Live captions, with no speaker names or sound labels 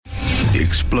The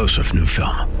explosive new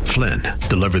film, Flynn,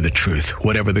 deliver the truth,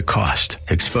 whatever the cost.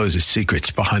 Exposes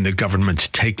secrets behind the government's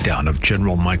takedown of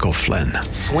General Michael Flynn.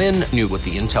 Flynn knew what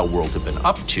the intel world had been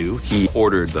up to. He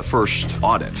ordered the first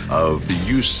audit of the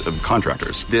use of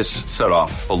contractors. This set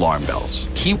off alarm bells.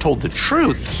 He told the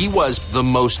truth. He was the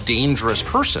most dangerous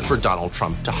person for Donald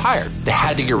Trump to hire. They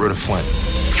had to get rid of Flynn.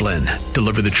 Flynn,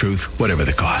 deliver the truth, whatever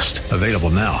the cost. Available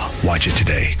now. Watch it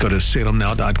today. Go to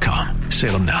salemnow.com.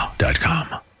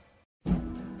 salemnow.com.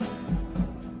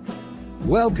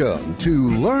 Welcome to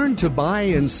Learn to Buy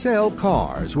and Sell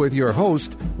Cars with your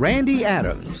host, Randy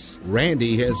Adams.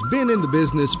 Randy has been in the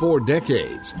business for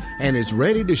decades and is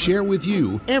ready to share with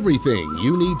you everything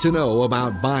you need to know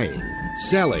about buying,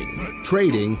 selling,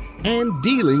 trading, and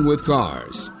dealing with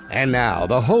cars. And now,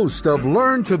 the host of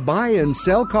Learn to Buy and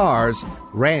Sell Cars,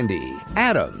 Randy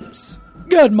Adams.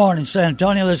 Good morning, San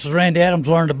Antonio. This is Randy Adams,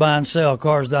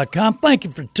 LearnToBuyAndSellCars.com. Thank you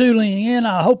for tuning in.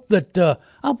 I hope that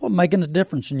I'm making a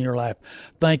difference in your life.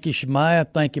 Thank you, Shemaiah.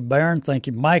 Thank you, Baron. Thank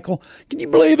you, Michael. Can you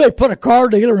believe they put a car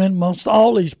dealer in amongst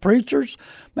all these preachers?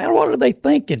 Man, what are they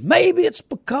thinking? Maybe it's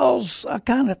because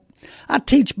I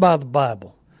teach by the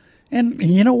Bible. And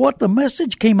you know what? The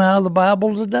message came out of the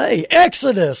Bible today.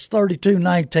 Exodus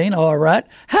 32:19. All right.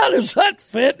 How does that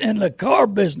fit in the car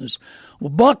business? Well,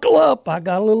 buckle up. I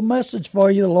got a little message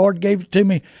for you. The Lord gave it to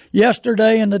me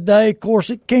yesterday and today. Of course,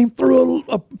 it came through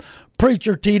a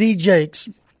preacher, T.D. Jakes.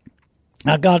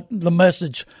 I got the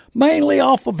message mainly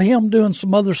off of him doing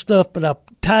some other stuff, but I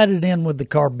tied it in with the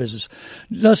car business.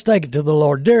 Let's take it to the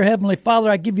Lord. Dear Heavenly Father,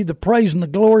 I give you the praise and the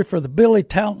glory for the ability,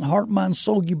 talent, and heart, mind,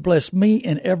 soul. You bless me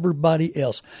and everybody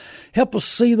else. Help us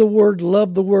see the Word,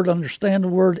 love the Word, understand the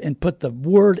Word, and put the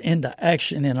Word into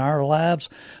action in our lives.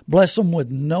 Bless them with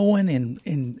knowing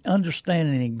and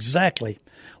understanding exactly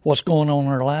what's going on in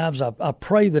our lives. I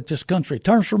pray that this country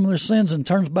turns from their sins and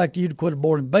turns back to you to quit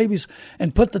aborting babies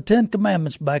and put the 10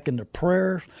 Commandments back into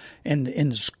prayers and in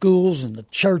the schools and the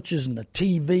churches and the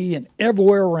TV and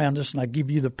everywhere around us. And I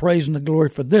give you the praise and the glory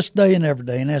for this day and every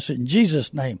day. And that's it in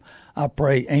Jesus' name I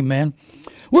pray. Amen.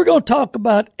 We're going to talk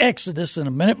about Exodus in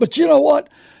a minute, but you know what?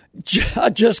 I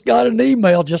just got an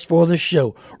email just for this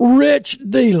show. Rich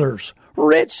dealers.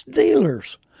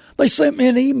 They sent me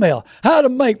an email. How to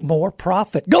make more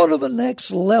profit. Go to the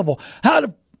next level. How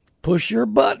to push your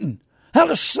button. How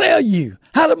to sell you.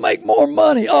 How to make more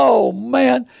money. Oh,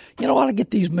 man. You know, I get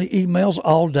these emails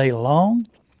all day long.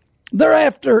 They're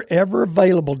after every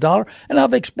available dollar. And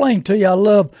I've explained to you, I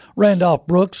love Randolph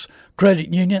Brooks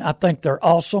Credit Union. I think they're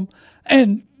awesome.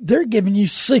 And they're giving you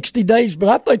 60 days, but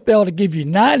I think they ought to give you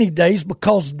 90 days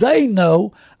because they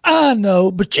know, I know,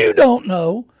 but you don't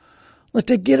know. Let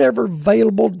they get every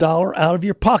available dollar out of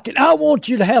your pocket. I want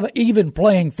you to have an even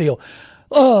playing field.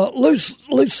 Lou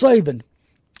Saban,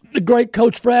 the great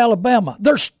coach for Alabama,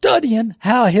 they're studying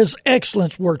how his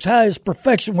excellence works, how his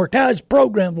perfection works, how his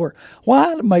program works.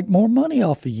 Why? To make more money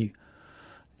off of you.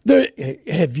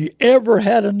 Have you ever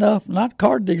had enough? Not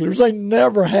car dealers. They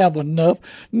never have enough.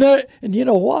 No, and you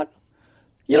know what?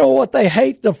 You know what they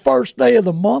hate the first day of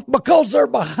the month? Because they're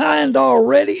behind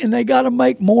already and they got to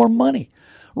make more money.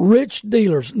 Rich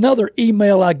dealers. Another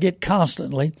email I get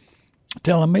constantly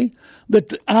telling me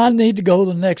that I need to go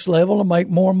to the next level and make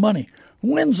more money.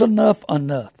 When's enough?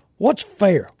 What's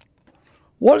fair?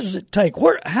 What does it take?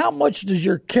 How much does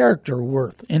your character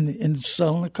worth in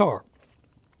selling a car?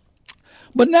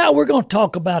 But now we're going to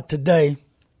talk about today,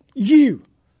 you.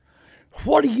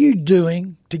 What are you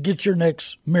doing to get your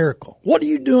next miracle? What are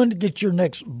you doing to get your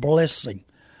next blessing?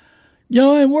 You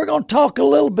know, and we're going to talk a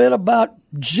little bit about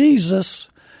Jesus.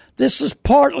 This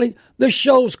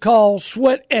show's called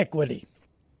Sweat Equity.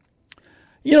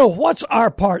 You know, what's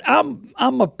our part? I'm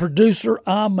a producer.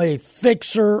 I'm a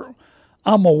fixer.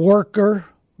 I'm a worker.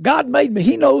 God made me.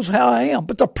 He knows how I am.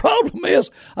 But the problem is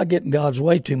I get in God's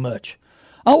way too much.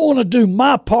 I want to do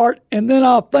my part, and then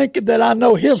I'll think that I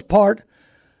know His part,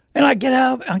 and I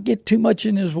get too much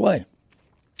in His way.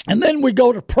 And then we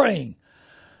go to praying.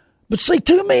 But see,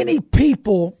 too many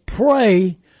people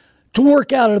pray to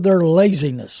work out of their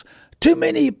laziness. Too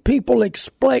many people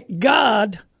expect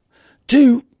God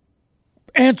to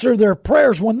answer their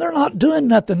prayers when they're not doing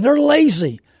nothing. They're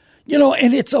lazy. You know,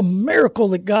 and it's a miracle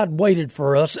that God waited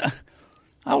for us.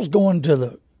 I was going to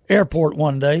the airport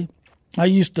one day. I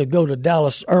used to go to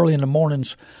Dallas early in the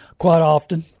mornings quite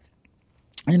often.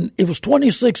 And it was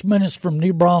 26 minutes from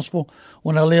New Braunfels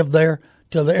when I lived there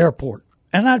to the airport.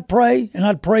 And I'd pray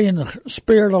in the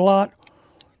Spirit a lot.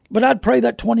 But I'd pray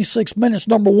that 26 minutes,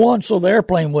 number one, so the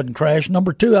airplane wouldn't crash.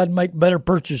 Number two, I'd make better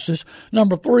purchases.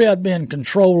 Number three, I'd be in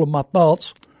control of my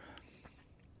thoughts.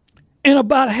 And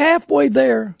about halfway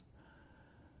there,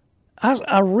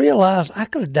 I realized I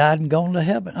could have died and gone to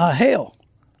heaven, hell.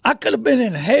 I could have been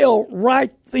in hell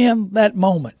right then, that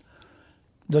moment.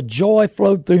 The joy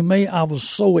flowed through me. I was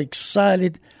so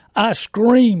excited. I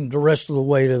screamed the rest of the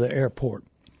way to the airport.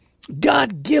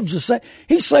 God gives us that.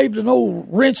 He saved an old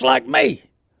wrench like me.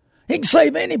 He can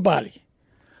save anybody.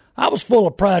 I was full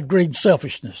of pride, greed,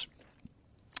 selfishness.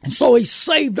 And so he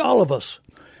saved all of us.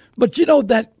 But you know,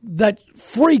 that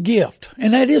free gift,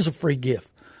 and that is a free gift,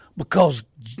 because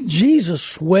Jesus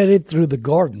sweated through the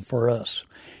garden for us.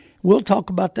 We'll talk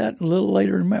about that a little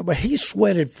later in a minute, but he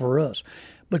sweated for us.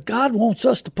 But God wants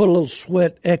us to put a little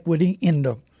sweat equity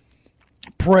into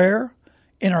prayer,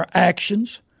 in our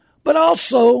actions, but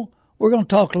also we're going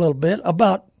to talk a little bit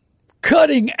about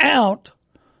cutting out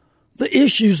the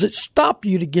issues that stop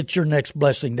you to get your next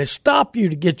blessing, that stop you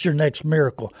to get your next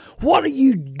miracle. What have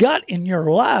you got in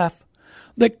your life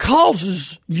that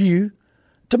causes you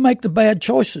to make the bad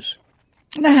choices?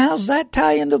 Now, how's that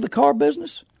tie into the car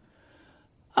business?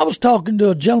 I was talking to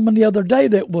a gentleman the other day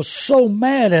that was so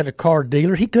mad at a car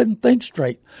dealer, he couldn't think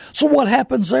straight. So what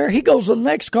happens there? He goes to the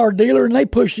next car dealer and they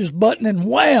push his button and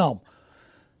wham!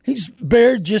 He's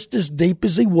buried just as deep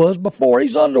as he was before.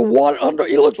 He's underwater.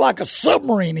 He looks like a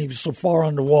submarine. He's so far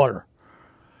underwater.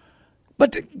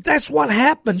 But that's what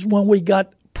happens when we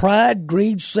got pride,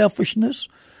 greed, selfishness,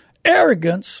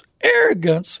 arrogance.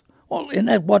 Well, isn't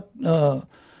that what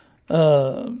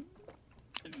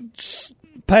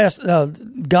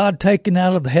God taken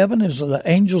out of heaven is the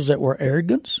angels that were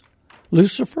arrogant?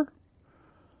 Lucifer?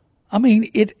 I mean,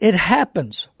 it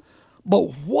happens.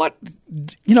 But what,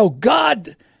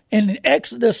 God... in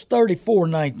Exodus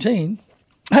 34:19,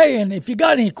 hey, and if you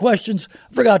got any questions,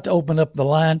 I forgot to open up the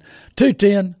line,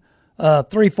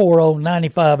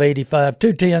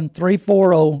 210-340-9585,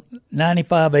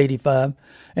 210-340-9585.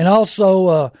 And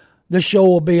also, this show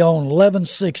will be on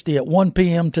 1160 at 1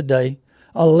 p.m. today,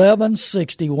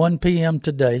 1160, 1 p.m.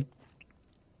 today.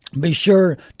 Be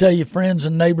sure to tell your friends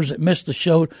and neighbors that missed the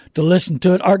show to listen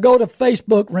to it, or go to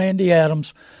Facebook, Randy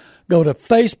Adams. Go to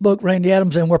Facebook, Randy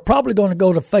Adams, and we're probably going to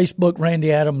go to Facebook,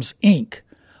 Randy Adams, Inc.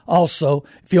 Also,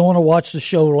 if you want to watch the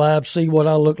show live, see what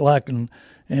I look like, and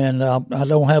I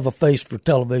don't have a face for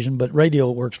television, but radio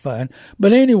works fine.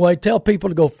 But anyway, tell people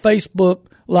to go Facebook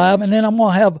Live, and then I'm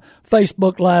going to have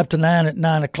Facebook Live tonight at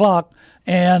 9 o'clock,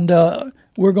 and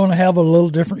we're going to have a little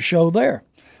different show there.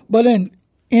 But in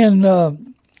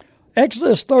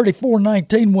Exodus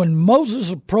 34:19, when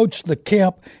Moses approached the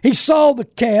camp, he saw the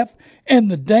calf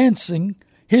and the dancing,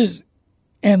 and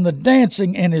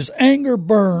his anger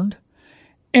burned,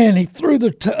 and he threw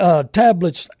the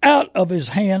tablets out of his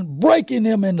hand, breaking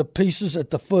them into pieces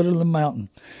at the foot of the mountain.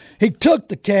 He took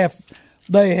the calf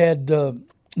they had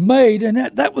made, and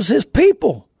that was his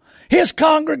people, his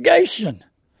congregation.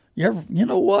 You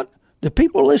know what? Do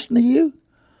people listen to you?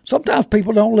 Sometimes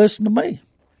people don't listen to me.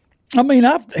 I mean,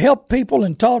 I've helped people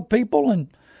and taught people, and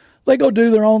they go do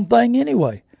their own thing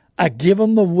anyway. I give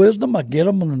them the wisdom, I give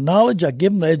them the knowledge, I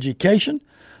give them the education,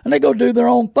 and they go do their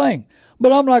own thing.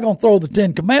 But I'm not going to throw the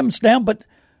Ten Commandments down, but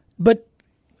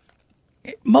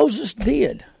Moses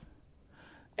did.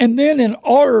 And then in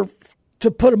order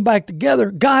to put them back together,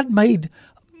 God made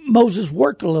Moses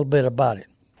work a little bit about it.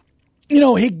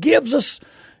 He gives us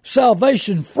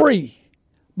salvation free,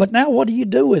 but now what do you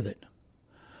do with it?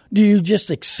 Do you just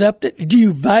accept it? Do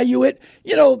you value it?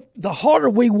 The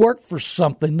harder we work for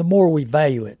something, the more we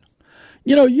value it.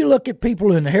 You look at people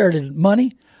who inherited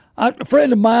money. A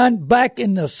friend of mine back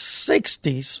in the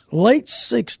 60s, late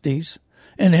 60s,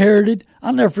 inherited,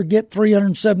 I'll never forget,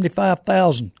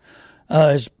 $375,000.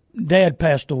 His dad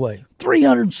passed away.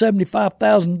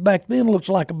 $375,000 back then looks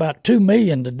like about $2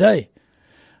 million today.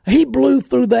 He blew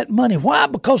through that money. Why?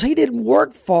 Because he didn't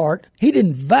work for it. He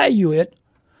didn't value it.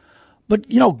 But,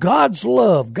 God's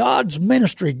love, God's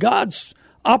ministry, God's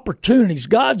opportunities,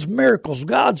 God's miracles,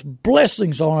 God's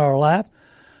blessings on our life,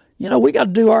 we got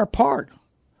to do our part.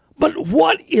 But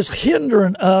what is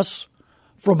hindering us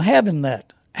from having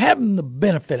that, having the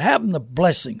benefit, having the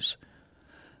blessings?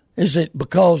 Is it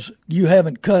because you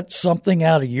haven't cut something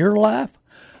out of your life?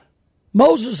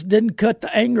 Moses didn't cut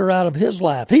the anger out of his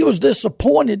life. He was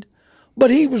disappointed,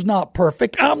 but he was not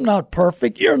perfect. I'm not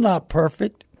perfect. You're not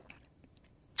perfect.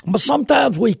 But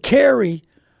sometimes we carry,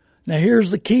 now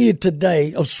here's the key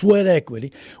today of sweat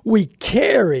equity, we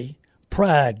carry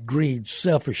pride, greed,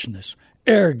 selfishness,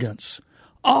 arrogance,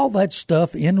 all that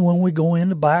stuff in when we go in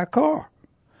to buy a car.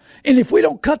 And if we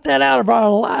don't cut that out of our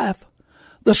life,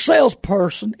 the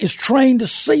salesperson is trained to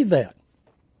see that.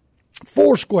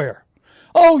 Foursquare.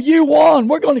 Oh, you won.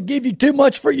 We're going to give you too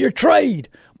much for your trade.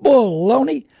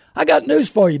 Baloney. I got news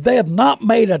for you. They have not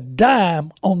made a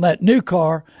dime on that new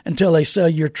car until they sell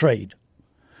your trade.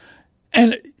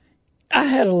 And I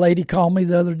had a lady call me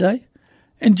the other day,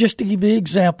 and just to give you an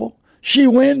example, she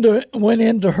went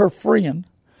into her friend,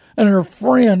 and her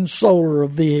friend sold her a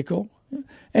vehicle,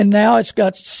 and now it's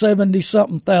got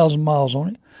 70-something thousand miles on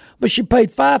it. But she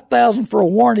paid $5,000 for a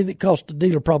warranty that cost the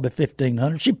dealer probably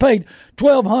 $1,500. She paid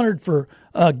 $1,200 for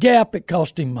a gap. It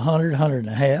cost him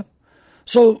 $100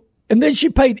 So, and then she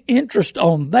paid interest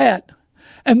on that.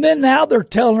 And then now they're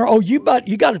telling her, oh, you got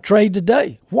to trade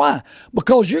today. Why?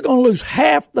 Because you're going to lose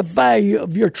half the value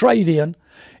of your trade-in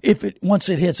once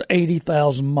it hits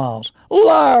 80,000 miles.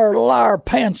 Liar,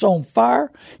 pants on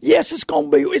fire. Yes, it's not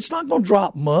going to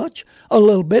drop much, a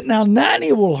little bit. Now,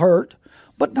 90 will hurt,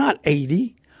 but not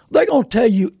 80. They're going to tell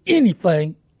you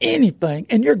anything,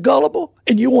 and you're gullible,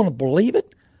 and you want to believe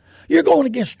it. You're going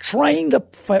against trained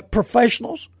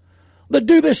professionals that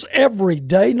do this every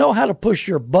day, know how to push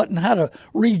your button, how to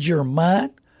read your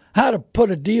mind, how to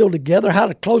put a deal together, how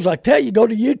to close. I tell you, go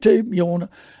to YouTube. You want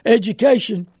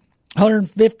education,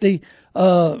 150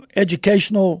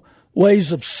 educational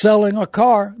ways of selling a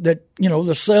car that,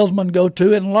 the salesman go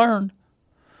to and learn.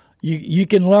 You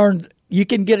can learn. You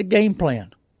can get a game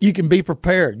plan. You can be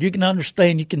prepared. You can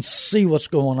understand. You can see what's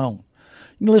going on.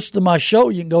 You can listen to my show.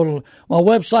 You can go to my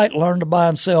website,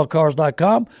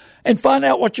 learntobuyandSellCars.com, and find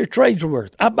out what your trades are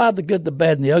worth. I buy the good, the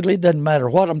bad, and the ugly. It doesn't matter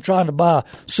what. I'm trying to buy a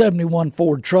 71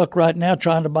 Ford truck right now,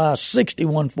 trying to buy a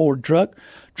 61 Ford truck,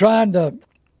 trying to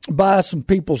buy some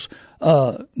people's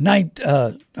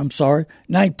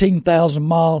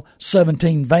 19,000-mile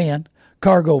 17 van,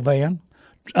 cargo van.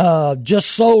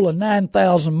 Just sold a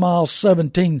 9,000-mile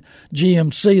 17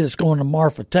 GMC that's going to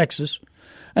Marfa, Texas.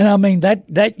 And I mean,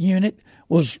 that unit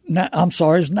was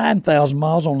 9,000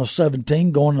 miles on a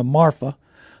 17 going to Marfa.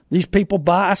 These people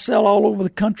I sell all over the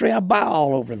country. I buy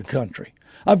all over the country.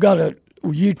 I've got a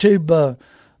YouTube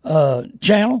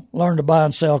channel,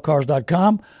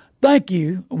 learntobuyandSellCars.com. Thank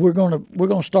you. We're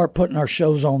gonna start putting our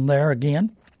shows on there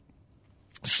again,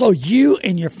 so you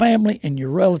and your family and your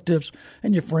relatives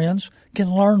and your friends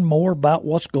can learn more about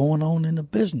what's going on in the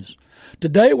business.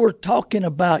 Today we're talking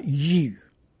about you.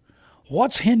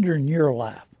 What's hindering your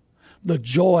life? The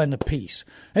joy and the peace.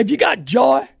 Have you got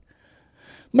joy?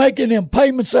 Making them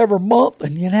payments every month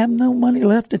and you have no money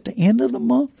left at the end of the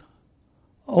month?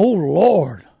 Oh,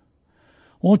 Lord.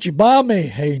 Won't you buy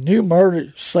me a new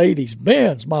Mercedes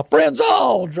Benz? My friends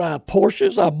all drive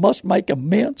Porsches. I must make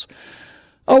amends.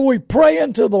 Are we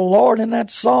praying to the Lord in that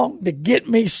song to get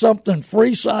me something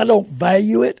free so I don't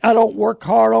value it? I don't work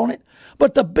hard on it.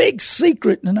 But the big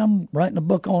secret, and I'm writing a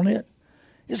book on it,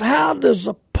 is how does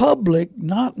the public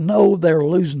not know they're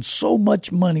losing so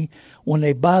much money when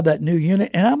they buy that new unit?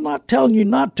 And I'm not telling you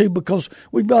not to, because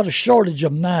we've got a shortage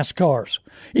of nice cars.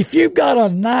 If you've got a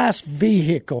nice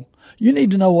vehicle, you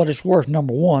need to know what it's worth,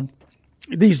 number one.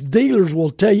 These dealers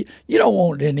will tell you, you don't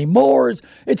want it anymore.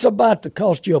 It's about to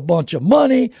cost you a bunch of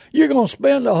money. You're going to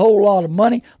spend a whole lot of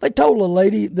money. They told a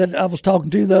lady that I was talking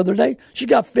to the other day, she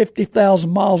got 50,000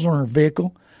 miles on her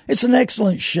vehicle. It's in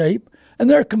excellent shape. And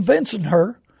they're convincing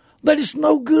her that it's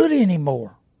no good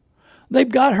anymore. They've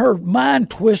got her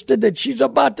mind twisted that she's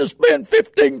about to spend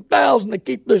 $15,000 to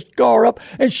keep this car up,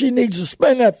 and she needs to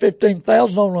spend that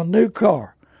 $15,000 on a new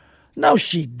car. No,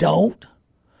 she don't.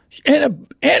 And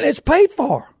it's paid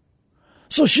for.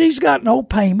 So she's got no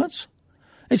payments.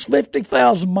 It's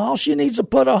 50,000 miles. She needs to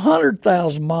put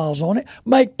 100,000 miles on it,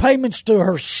 make payments to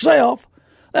herself.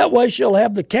 That way she'll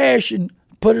have the cash and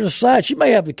put it aside. She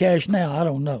may have the cash now. I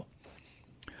don't know.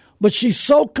 But she's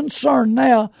so concerned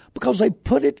now because they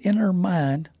put it in her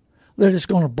mind that it's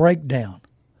going to break down.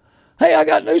 Hey, I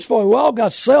got news for you. We all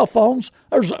got cell phones.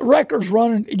 There's wreckers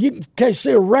running. You can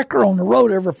see a wrecker on the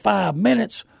road every 5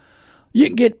 minutes. You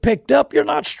can get picked up. You're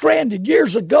not stranded.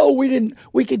 Years ago, we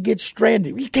could get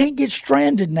stranded. You can't get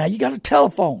stranded now. You got a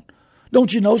telephone.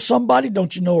 Don't you know somebody?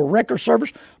 Don't you know a wrecker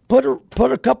service? Put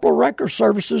a couple of wrecker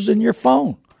services in your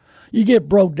phone. You get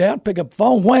broke down, pick up the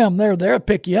phone, wham, they're there,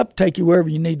 pick you up, take you wherever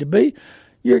you need to be.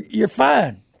 You're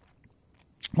fine.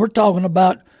 We're talking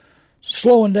about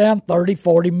slowing down 30,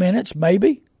 40 minutes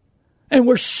maybe. And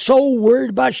we're so worried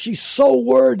about it. She's so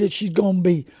worried that she's going to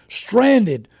be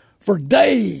stranded for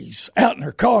days out in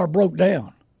her car, broke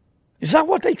down. Is that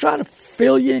what they try to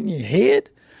fill you in your head?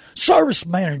 Service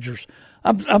managers.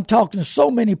 I'm talking to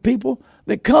so many people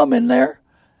that come in there,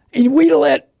 and we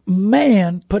let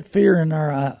man put fear in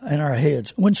our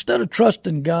heads. Instead of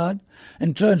trusting God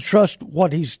and trying to trust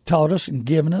what He's taught us and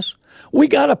given us, we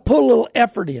got to put a little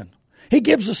effort in. He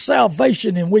gives us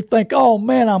salvation, and we think, oh,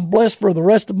 man, I'm blessed for the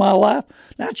rest of my life.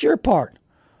 That's your part.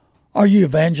 Are you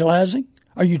evangelizing?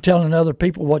 Are you telling other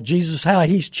people what Jesus, how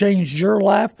he's changed your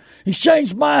life? He's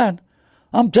changed mine.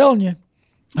 I'm telling you,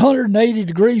 180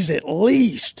 degrees at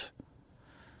least.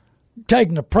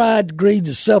 Taking the pride, greed,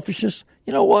 and selfishness.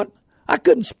 You know what? I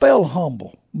couldn't spell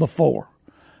humble before.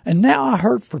 And now I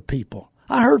hurt for people.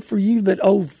 I hurt for you that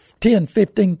owe 10,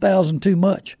 15,000 too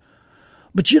much.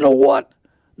 But you know what?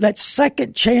 That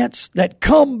second chance, that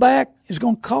comeback is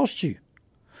going to cost you.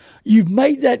 You've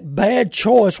made that bad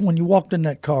choice when you walked in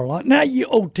that car lot. Now you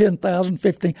owe 10,000,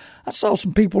 15. I saw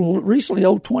some people recently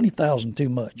owe 20,000 too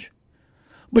much.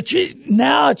 But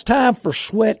now it's time for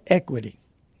sweat equity.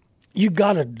 You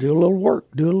got to do a little work,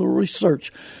 do a little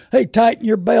research. Hey, tighten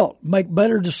your belt, make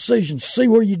better decisions, see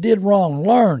where you did wrong,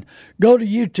 learn. Go to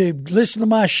YouTube, listen to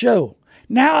my show.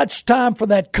 Now it's time for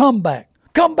that comeback.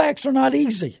 Comebacks are not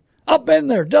easy. I've been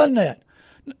there, done that.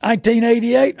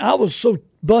 1988, I was so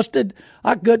busted,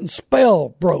 I couldn't spell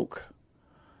broke.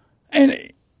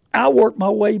 And I worked my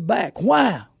way back.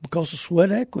 Why? Because of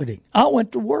sweat equity. I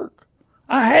went to work.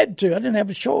 I had to. I didn't have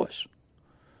a choice.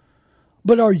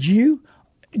 But are you?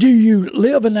 Do you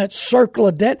live in that circle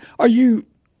of debt? Are you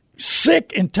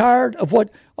sick and tired of what?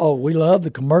 Oh, we love the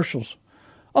commercials.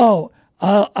 Oh,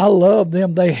 I love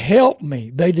them. They helped me.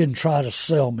 They didn't try to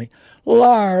sell me.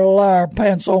 Liar, liar,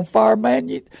 pants on fire,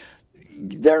 man.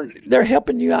 They're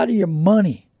helping you out of your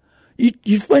money.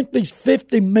 You think these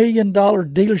 $50 million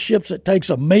dealerships that takes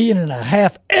 $1.5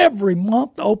 million every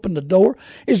month to open the door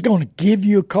is going to give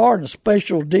you a car in a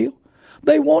special deal?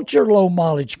 They want your low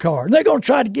mileage car. And they're going to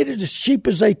try to get it as cheap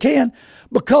as they can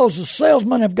because the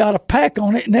salesmen have got a pack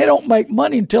on it and they don't make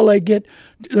money until they get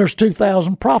there's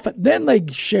 $2,000 profit. Then they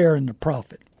share in the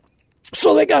profit.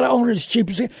 So they got to own it as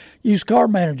cheap as they can. Used car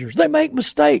managers. They make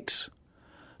mistakes.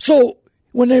 So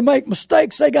when they make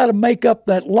mistakes, they got to make up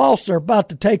that loss they're about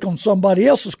to take on somebody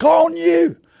else's car on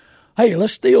you. Hey,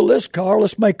 let's steal this car.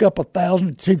 Let's make up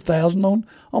 $1,000 to $2,000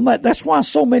 on that. That's why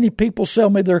so many people sell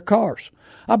me their cars.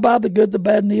 I buy the good, the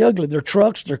bad, and the ugly. Their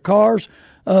trucks, their cars,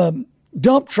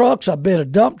 dump trucks. I bid a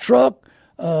dump truck.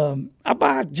 I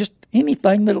buy just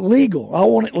anything that's legal. I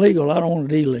want it legal. I don't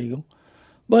want it illegal.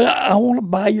 But I want to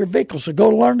buy your vehicle. So go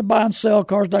to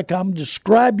learntobuyandsellcars.com and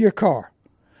describe your car.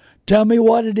 Tell me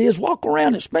what it is. Walk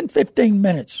around it. Spend 15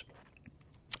 minutes.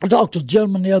 I talked to a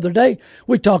gentleman the other day.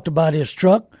 We talked about his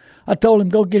truck. I told him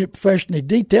go get it professionally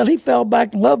detailed. He fell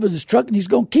back in love with his truck, and he's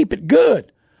going to keep it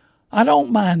good. I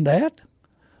don't mind that.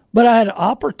 But I had an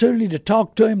opportunity to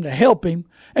talk to him, to help him.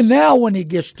 And now when he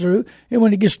gets through, and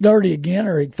when he gets dirty again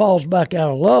or he falls back out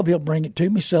of love, he'll bring it to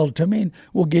me, sell it to me, and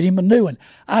we'll get him a new one.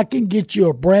 I can get you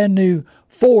a brand new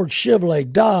Ford, Chevrolet,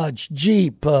 Dodge,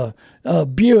 Jeep,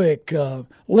 Buick,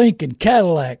 Lincoln,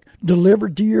 Cadillac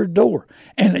delivered to your door.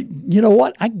 And you know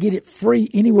what? I can get it free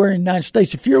anywhere in the United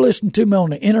States. If you're listening to me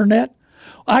on the internet,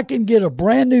 I can get a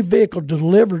brand new vehicle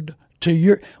delivered to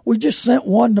your. We just sent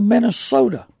one to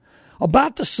Minnesota.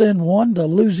 About to send one to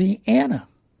Louisiana.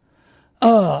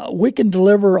 We can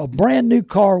deliver a brand new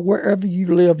car wherever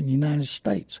you live in the United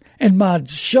States. And my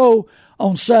show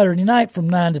on Saturday night from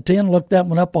 9 to 10, look that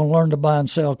one up on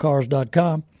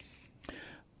learntobuyandsellcars.com.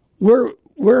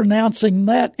 We're announcing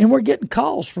that, and we're getting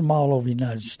calls from all over the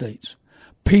United States.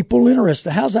 People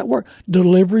interested. How's that work?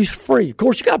 Delivery's free. Of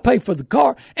course, you got to pay for the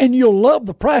car, and you'll love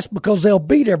the price because they'll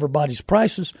beat everybody's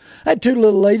prices. I had two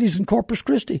little ladies in Corpus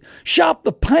Christi shop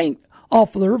the paint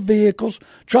off of their vehicles,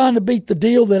 trying to beat the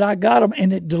deal that I got them,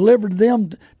 and it delivered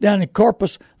them down in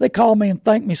Corpus. They called me and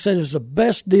thanked me, said it was the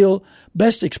best deal,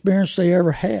 best experience they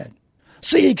ever had.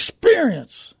 See,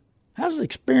 experience. How does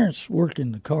experience work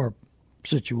in the car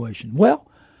situation? Well,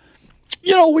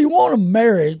 you know, we want a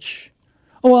marriage.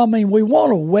 We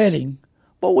want a wedding,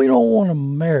 but we don't want a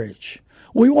marriage.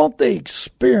 We want the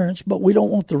experience, but we don't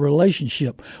want the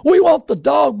relationship. We want the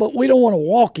dog, but we don't want to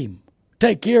walk him,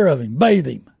 take care of him, bathe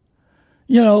him.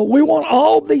 You know, we want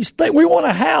all these things. We want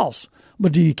a house,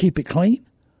 but do you keep it clean?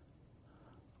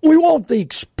 We want the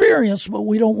experience, but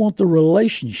we don't want the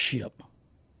relationship.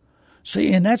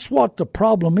 See, and that's what the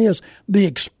problem is. The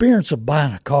experience of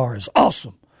buying a car is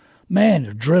awesome. Man,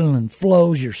 adrenaline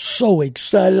flows. You're so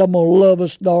excited. I'm going to love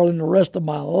this, darling, the rest of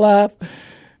my life.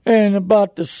 And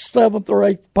about the 7th or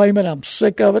 8th payment, I'm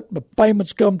sick of it. The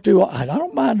payments come too. I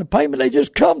don't mind the payment. They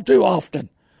just come too often.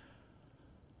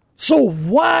 So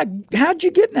how'd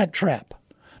you get in that trap?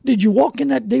 Did you walk in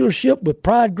that dealership with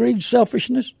pride, greed,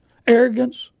 selfishness,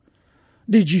 arrogance?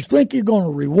 Did you think you're going to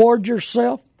reward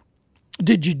yourself?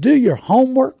 Did you do your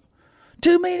homework?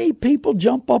 Too many people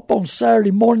jump up on Saturday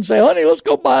morning and say, honey, let's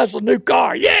go buy us a new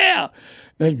car. Yeah.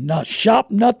 They not shop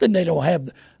nothing. They don't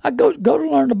have. I go to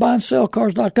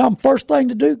learntobuyandSellCars.com. First thing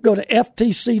to do, go to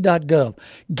FTC.gov.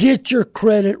 Get your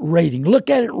credit rating. Look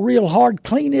at it real hard.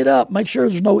 Clean it up. Make sure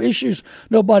there's no issues.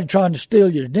 Nobody trying to steal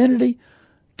your identity.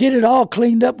 Get it all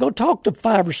cleaned up. Go talk to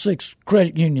 5 or 6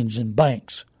 credit unions and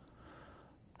banks.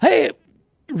 Hey,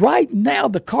 right now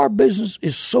the car business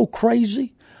is so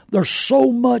crazy. There's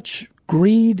so much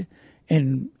greed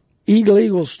and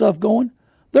illegal stuff going.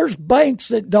 There's banks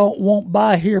that won't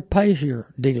buy here, pay here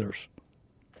dealers.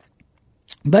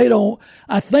 They don't.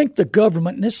 I think the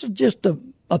government, and this is just a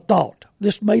thought.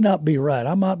 This may not be right.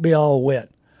 I might be all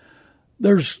wet.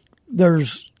 There's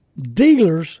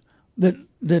dealers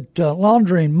that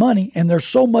laundering money, and there's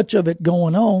so much of it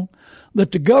going on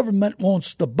that the government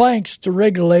wants the banks to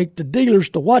regulate the dealers,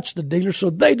 to watch the dealers so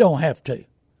they don't have to.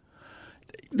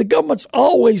 The government's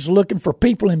always looking for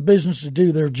people in business to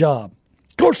do their job.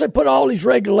 Of course, they put all these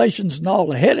regulations and all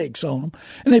the headaches on them,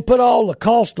 and they put all the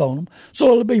cost on them, so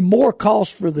it'll be more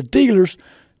cost for the dealers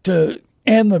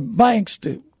and the banks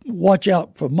to watch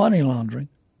out for money laundering.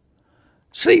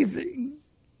 See,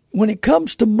 when it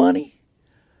comes to money,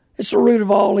 it's the root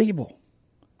of all evil.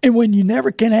 And when you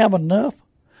never can have enough,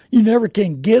 you never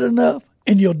can get enough,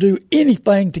 and you'll do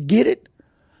anything to get it,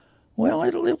 well,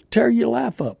 it'll tear your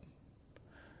life up.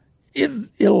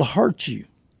 It'll hurt you.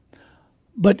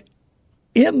 But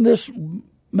in this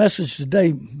message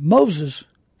today, Moses,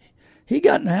 he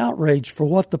got an outrage for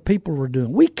what the people were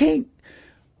doing. We can't,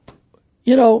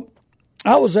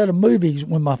 I was at a movie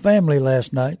with my family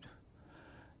last night,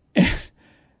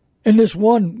 and this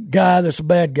one guy that's a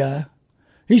bad guy,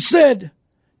 he said,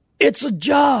 it's a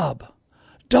job.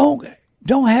 Don't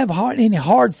have any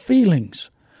hard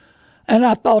feelings. And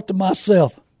I thought to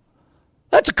myself,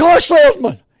 that's a car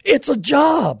salesman. It's a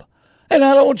job. And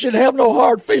I don't want you to have no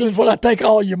hard feelings when I take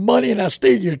all your money and I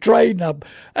steal your trade and I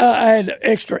add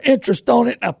extra interest on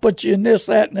it and I put you in this,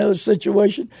 that, and other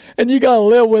situation. And you got to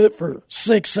live with it for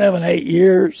 6, 7, 8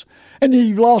 years. And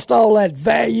you've lost all that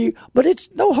value. But it's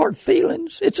no hard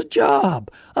feelings. It's a job.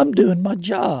 I'm doing my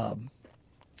job.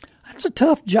 That's a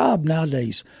tough job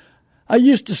nowadays. I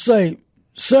used to say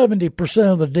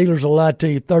 70% of the dealers will lie to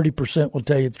you, 30% will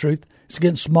tell you the truth. It's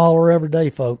getting smaller every day,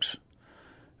 folks.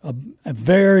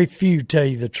 Very few tell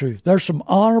you the truth. There's some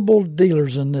honorable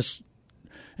dealers in this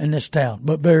town,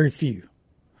 but very few.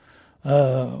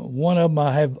 One of them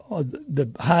I have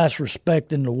the highest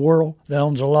respect in the world that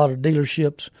owns a lot of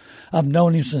dealerships. I've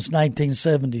known him since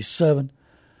 1977,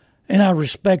 and I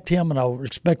respect him and I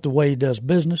respect the way he does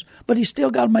business, but he's still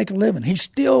got to make a living. He's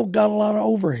still got a lot of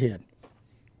overhead.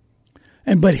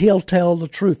 But he'll tell the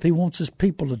truth. He wants his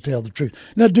people to tell the truth.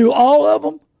 Now, do all of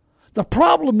them? The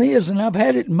problem is, and I've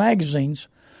had it in magazines,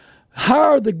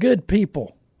 hire the good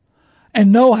people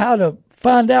and know how to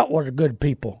find out what are good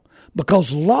people.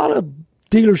 Because a lot of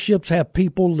dealerships have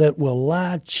people that will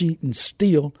lie, cheat, and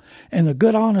steal, and the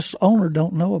good, honest owner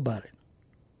don't know about it.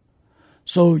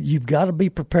 So you've got to be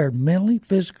prepared mentally,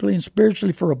 physically, and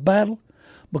spiritually for a battle.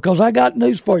 Because I got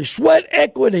news for you. Sweat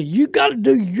equity. You got to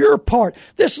do your part.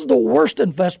 This is the worst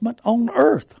investment on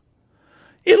earth.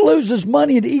 It loses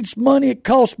money. It eats money. It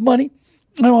costs money.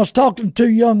 And I was talking to 2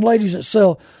 young ladies that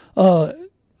sell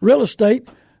real estate,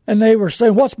 and they were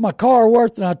saying, what's my car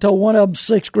worth? And I told one of them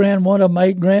 $6,000, one of them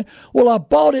 $8,000. Well, I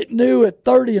bought it new at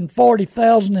 $30,000 and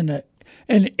 $40,000,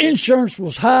 and the insurance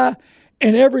was high,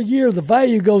 and every year the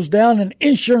value goes down and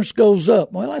insurance goes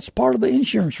up. Well, that's part of the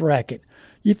insurance racket.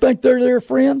 You think they're their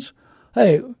friends?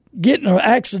 Hey, get in an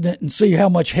accident and see how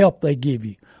much help they give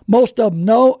you. Most of them,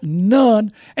 no,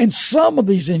 none. And some of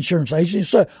these insurance agents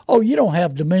say, oh, you don't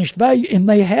have diminished value. And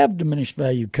they have diminished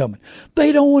value coming.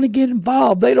 They don't want to get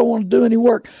involved. They don't want to do any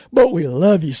work. But we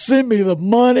love you. Send me the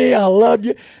money. I love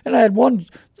you. And I had one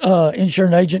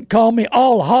insurance agent call me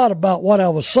all hot about what I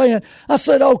was saying. I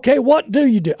said, okay, what do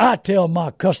you do? I tell my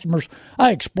customers,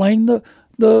 I explain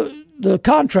the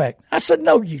contract. I said,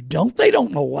 no, you don't. They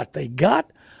don't know what they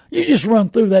got. You just run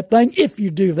through that thing if you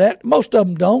do that. Most of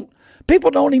them don't.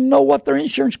 People don't even know what their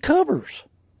insurance covers.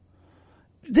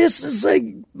 This is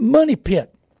a money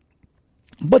pit.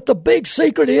 But the big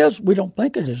secret is we don't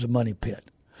think it is a money pit.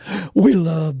 We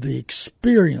love the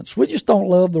experience. We just don't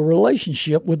love the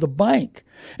relationship with the bank.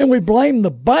 And we blame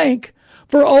the bank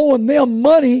for owing them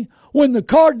money when the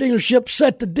car dealership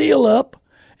set the deal up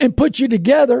and put you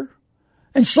together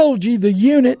and sold you the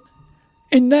unit,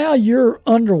 and now you're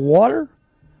underwater.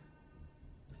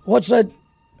 What's that?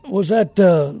 Was that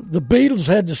the Beatles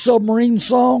had the submarine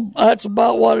song? That's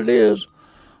about what it is.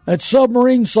 That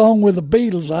submarine song with the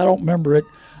Beatles, I don't remember it.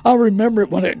 I remember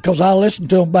it because I listened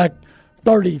to them back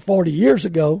 30, 40 years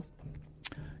ago.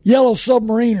 Yellow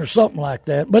Submarine or something like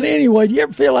that. But anyway, do you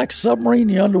ever feel like a submarine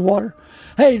in the underwater?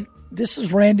 Hey, this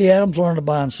is Randy Adams,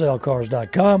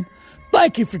 LearnToBuyAndSellCars.com.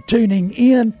 Thank you for tuning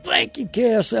in. Thank you,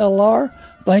 KSLR.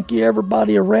 Thank you,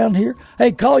 everybody around here.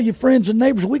 Hey, call your friends and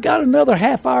neighbors. We got another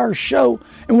half-hour show,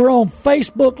 and we're on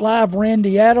Facebook Live,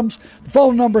 Randy Adams. The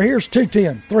phone number here is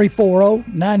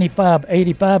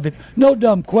 210-340-9585. No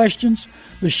dumb questions.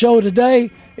 The show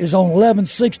today is on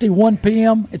 1160, 1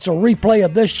 p.m. It's a replay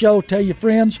of this show. Tell your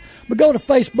friends. But go to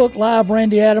Facebook Live,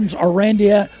 Randy Adams, or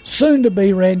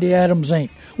soon-to-be Randy Adams, Inc.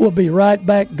 We'll be right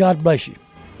back. God bless you.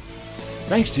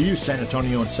 Thanks to you, San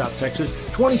Antonio and South Texas,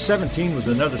 2017 was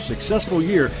another successful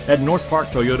year at North Park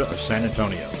Toyota of San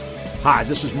Antonio. Hi,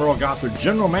 this is Merle Gothard,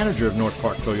 General Manager of North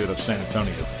Park Toyota of San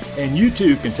Antonio, and you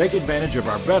too can take advantage of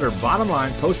our better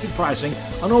bottom-line posted pricing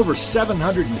on over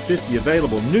 750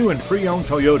 available new and pre-owned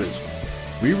Toyotas.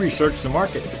 We research the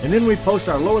market, and then we post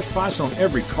our lowest price on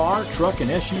every car, truck,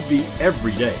 and SUV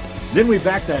every day. Then we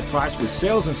back that price with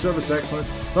sales and service excellence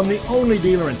from the only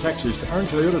dealer in Texas to earn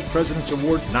Toyota's President's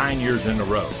Award 9 years in a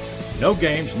row. No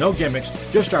games, no gimmicks,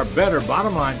 just our better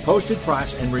bottom-line posted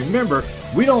price, and remember,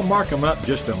 we don't mark them up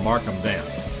just to mark them down.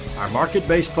 Our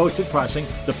market-based posted pricing,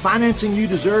 the financing you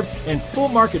deserve, and full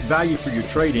market value for your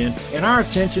trade-in, and our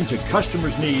attention to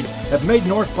customers' needs have made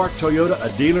North Park Toyota a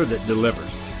dealer that delivers.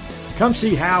 Come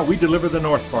see how we deliver the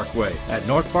North Park way at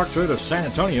North Park Toyota of San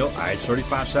Antonio,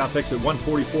 I-35 South exit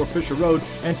 144 Fisher Road,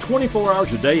 and 24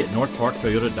 hours a day at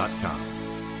northparktoyota.com.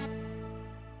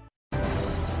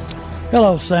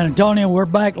 Hello, San Antonio. We're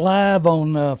back live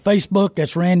on Facebook.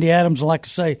 That's Randy Adams. Like I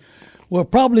say, we'll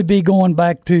probably be going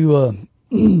back to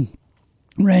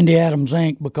Randy Adams,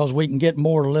 Inc. because we can get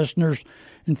more listeners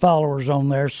and followers on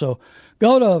there. So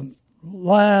go to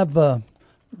live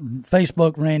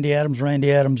Facebook, Randy Adams,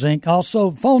 Inc.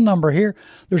 Also, phone number here.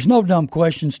 There's no dumb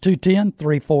questions,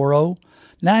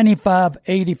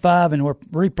 210-340-9585, and we're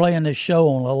replaying this show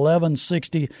on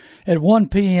 1160 at 1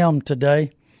 p.m.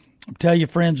 today. Tell your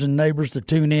friends and neighbors to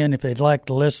tune in if they'd like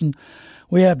to listen.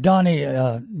 We have Donnie,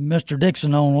 Mr.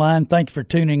 Dixon online. Thank you for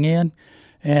tuning in.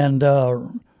 And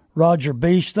Roger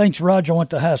Beach. Thanks, Roger. I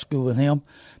went to high school with him.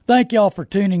 Thank y'all for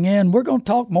tuning in. We're going to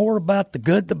talk more about the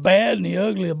good, the bad, and the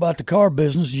ugly about the car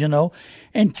business,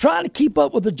 and trying to keep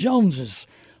up with the Joneses.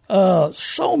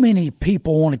 So many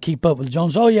people want to keep up with the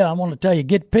Joneses. Oh, yeah, I want to tell you,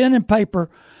 get pen and paper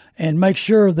and make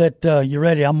sure that you're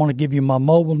ready. I'm going to give you my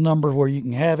mobile number where you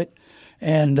can have it.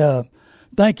 And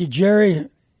thank you, Jerry.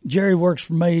 Jerry works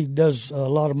for me, does a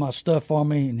lot of my stuff for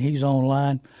me, and he's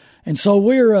online. And so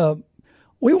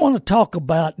we want to talk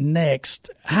about next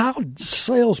how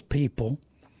salespeople,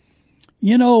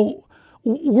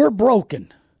 we're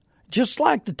broken. Just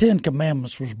like the Ten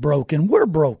Commandments was broken, we're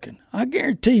broken. I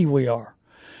guarantee we are.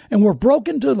 And we're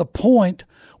broken to the point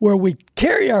where we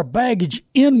carry our baggage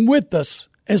in with us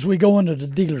as we go into the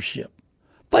dealership.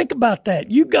 Think about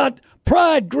that. You got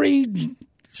pride, greed,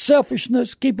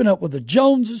 selfishness, keeping up with the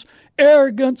Joneses,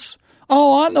 arrogance.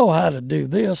 Oh, I know how to do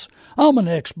this. I'm an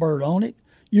expert on it.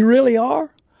 You really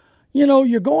are?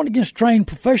 You're going against trained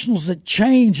professionals that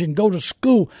change and go to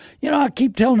school. I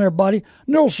keep telling everybody,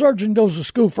 neurosurgeon goes to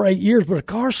school for 8 years, but a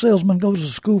car salesman goes to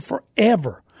school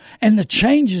forever. And the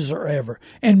changes are ever.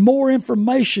 And more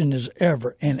information is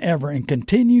ever and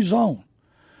continues on.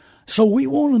 So we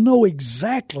want to know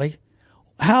exactly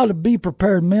how to be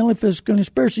prepared mentally, physically, and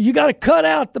spiritually. You got to cut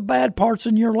out the bad parts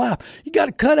in your life. You got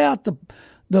to cut out the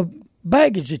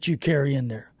baggage that you carry in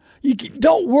there. You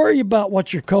don't worry about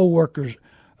what your coworkers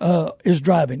is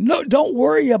driving. No, don't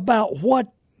worry about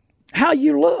how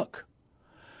you look.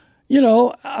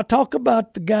 I talk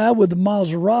about the guy with the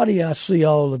Maserati I see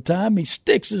all the time. He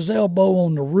sticks his elbow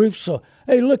on the roof. So,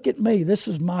 hey, look at me. This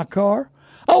is my car.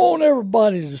 I want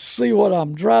everybody to see what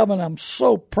I'm driving. I'm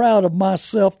so proud of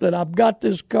myself that I've got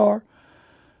this car.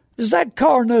 Does that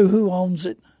car know who owns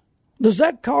it? Does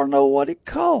that car know what it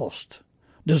cost?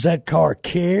 Does that car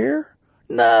care?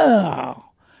 No.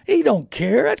 He don't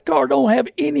care. That car don't have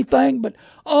anything but,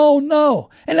 oh, no.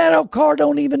 And that car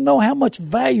don't even know how much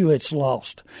value it's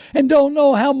lost and don't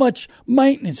know how much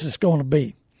maintenance it's going to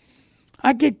be.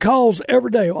 I get calls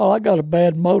every day. Oh, I got a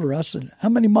bad motor. I said, how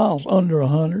many miles? Under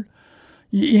 100.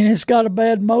 And it's got a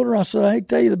bad motor. I said, I hate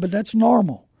to tell you, but that's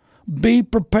normal. Be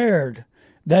prepared.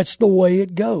 That's the way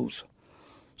it goes.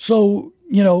 So,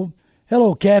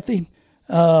 hello, Kathy,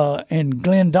 and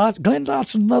Glenn Dotson. Glenn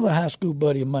Dotson's another high school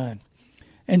buddy of mine.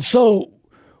 And so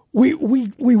we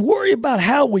worry about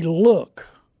how we look.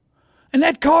 And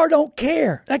that car don't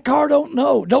care. That car don't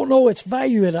know its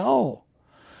value at all.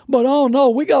 But, oh, no,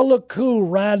 we got to look cool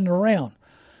riding around.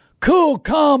 Cool,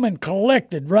 calm, and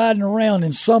collected riding around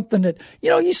in something that,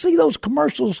 you see those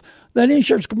commercials, that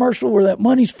insurance commercial where that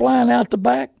money's flying out the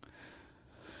back?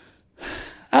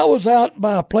 I was out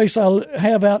by a place I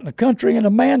have out in the country, and a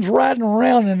man's riding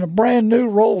around in a brand new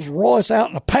Rolls Royce out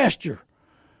in a pasture.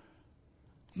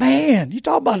 Man, you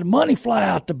talk about the money fly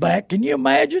out the back. Can you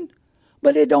imagine?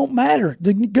 But it don't matter.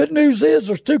 The good news is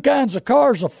there's two kinds of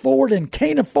cars, afford and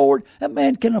can't afford. That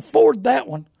man can afford that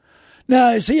one.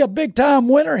 Now, is he a big-time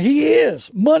winner? He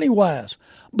is, money-wise.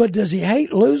 But does he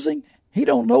hate losing? He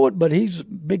don't know it, but he's a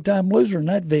big-time loser in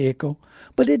that vehicle.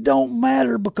 But it don't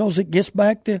matter because it gets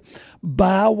back to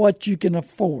buy what you can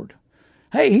afford.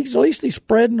 Hey, at least he's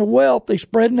spreading the wealth. He's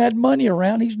spreading that money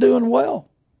around. He's doing well.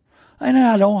 And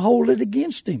I don't hold it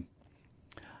against him.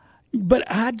 But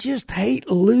I just hate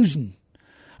losing.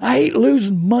 I hate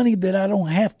losing money that I don't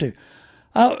have to.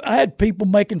 I had people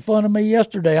making fun of me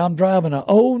yesterday. I'm driving a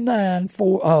 09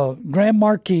 Grand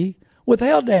Marquis with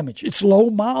hail damage. It's low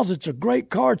miles. It's a great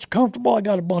car. It's comfortable. I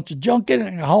got a bunch of junk in it. I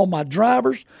can haul my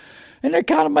drivers. And they're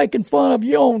kind of making fun of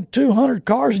you own 200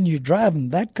 cars and you're driving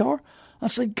that car. I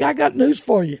said, I got news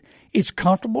for you. It's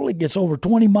comfortable. It gets over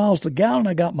 20 miles to the gallon.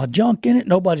 I got my junk in it.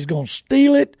 Nobody's going to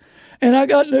steal it. And I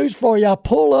got news for you. I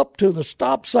pull up to the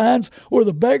stop signs where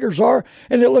the beggars are,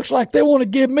 and it looks like they want to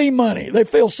give me money. They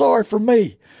feel sorry for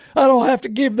me. I don't have to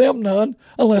give them none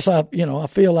unless I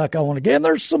feel like I want to give. And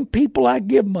there's some people I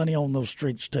give money on those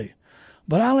streets too.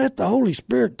 But I let the Holy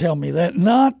Spirit tell me that,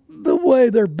 not the way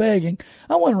they're begging.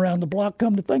 I went around the block,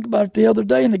 come to think about it the other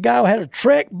day, and the guy had a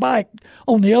Trek bike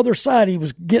on the other side. He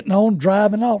was getting on,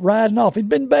 driving off, riding off. He'd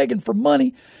been begging for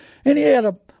money, and he had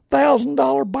a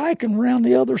 $1,000 bike and around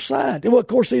the other side. Well, of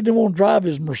course, he didn't want to drive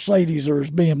his Mercedes or his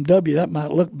BMW. That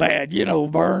might look bad,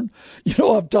 Vern. You know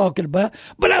what I'm talking about.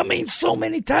 But I mean, so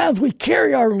many times we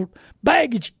carry our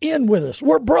baggage in with us.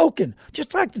 We're broken,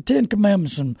 just like the Ten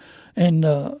Commandments and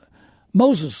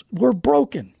Moses. We're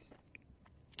broken.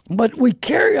 But we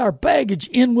carry our baggage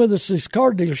in with us, these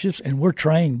car dealerships, and we're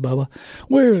trained, Bubba.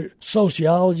 We're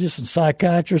sociologists and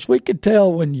psychiatrists. We can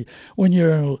tell when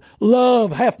you're in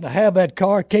love, having to have that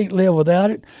car, can't live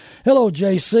without it. Hello,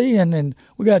 JC, and then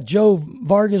we got Joe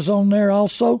Vargas on there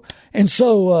also. And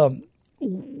so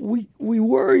we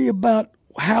worry about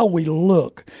how we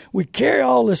look. We carry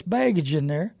all this baggage in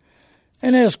there.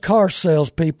 And as car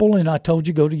salespeople, and I told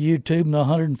you, go to YouTube and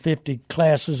 150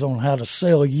 classes on how to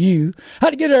sell you, how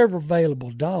to get every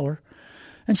available dollar.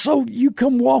 And so you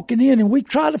come walking in, and we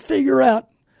try to figure out,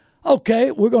 okay,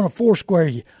 we're going to Foursquare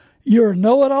you. You're a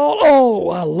know-it-all? Oh,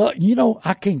 I love,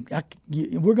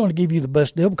 we're going to give you the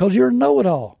best deal because you're a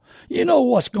know-it-all. You know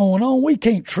what's going on. We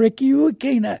can't trick you. We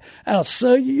can't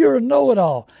outsell you. You're a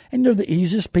know-it-all. And they're the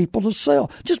easiest people to sell.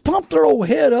 Just pump their old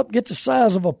head up, get the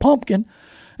size of a pumpkin,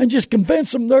 and just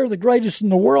convince them they're the greatest in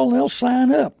the world, and they'll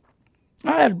sign up.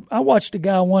 I watched a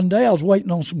guy one day. I was waiting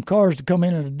on some cars to come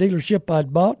in at a dealership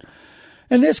I'd bought,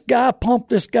 and this guy pumped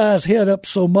this guy's head up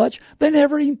so much, they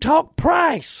never even talked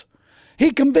price. He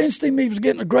convinced him he was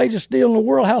getting the greatest deal in the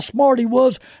world, how smart he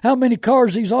was, how many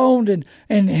cars he's owned,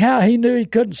 and how he knew he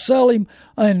couldn't sell him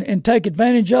and take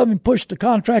advantage of him, push the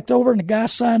contract over, and the guy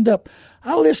signed up.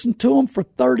 I listened to him for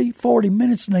 30, 40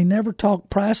 minutes, and they never talked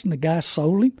price, and the guy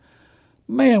sold him.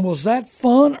 Man, was that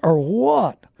fun or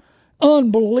what?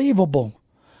 Unbelievable.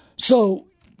 So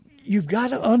you've got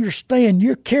to understand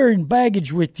you're carrying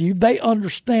baggage with you. They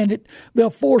understand it. They'll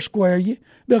Foursquare you.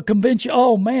 They'll convince you,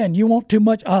 oh, man, you want too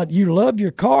much. You love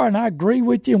your car, and I agree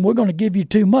with you, and we're going to give you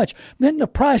too much. Then the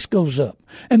price goes up,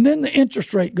 and then the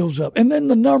interest rate goes up, and then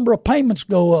the number of payments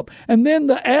go up, and then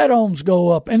the add-ons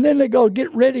go up, and then they go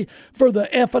get ready for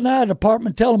the F&I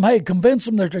department, tell them, hey, convince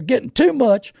them that they're getting too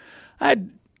much.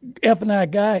 F&I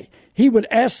guy, he would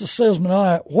ask the salesman, all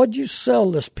right, what'd you sell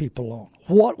this people on?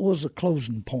 What was the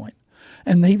closing point?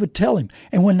 And he would tell him.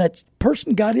 And when that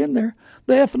person got in there,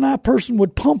 the F&I person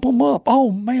would pump them up.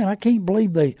 Oh, man, I can't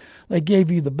believe they gave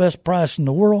you the best price in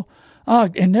the world.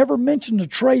 And never mention the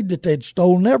trade that they'd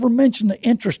stole, never mention the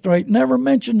interest rate, never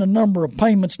mention the number of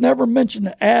payments, never mention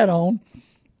the add-on,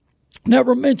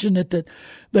 never mention that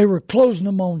they were closing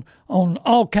them on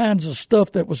all kinds of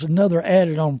stuff that was another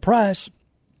added-on price.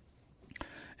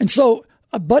 And so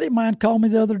a buddy of mine called me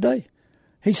the other day.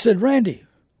 He said, Randy,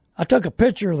 I took a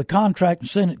picture of the contract and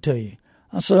sent it to you.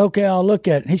 I said, okay, I'll look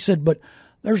at it. He said, but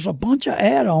there's a bunch of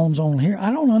add-ons on here.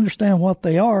 I don't understand what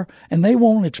they are, and they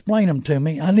won't explain them to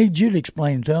me. I need you to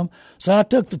explain them to them. So I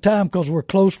took the time because we're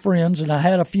close friends, and I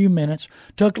had a few minutes,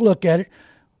 took a look at it.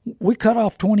 We cut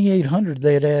off $2,800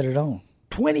 they had added on.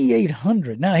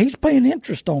 $2,800. Now, he's paying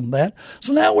interest on that.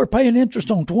 So now we're paying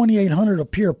interest on $2,800 of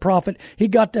pure profit. He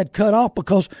got that cut off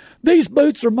because these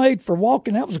boots are made for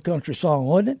walking. That was a country song,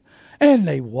 wasn't it? And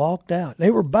they walked out. They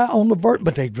were about on the verge,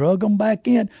 but they drug them back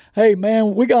in. Hey,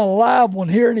 man, we got a live one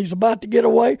here, and he's about to get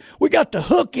away. We got the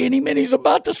hook in him, and he's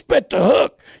about to spit the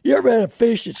hook. You ever had a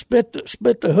fish that spit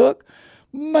the hook?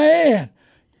 Man.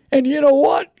 And you know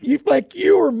what? You think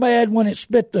you were mad when it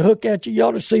spit the hook at you. You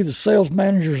ought to see the sales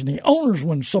managers and the owners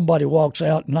when somebody walks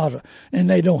out and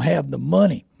they don't have the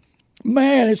money.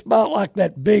 Man, it's about like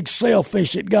that big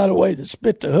sailfish that got away that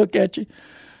spit the hook at you.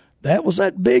 That was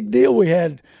that big deal we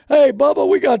had. Hey, Bubba,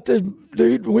 we got this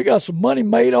dude, we got some money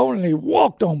made on, and he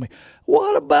walked on me.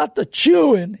 What about the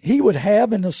chewing he would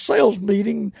have in the sales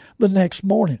meeting the next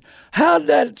morning? How did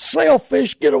that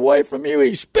sailfish get away from you?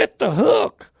 He spit the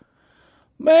hook.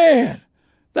 Man,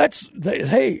 they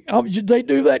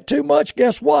do that too much.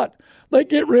 Guess what? They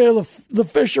get rid of the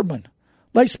fisherman.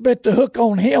 They spit the hook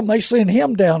on him. They send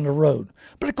him down the road.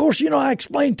 But, of course, I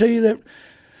explained to you that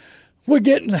we're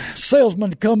getting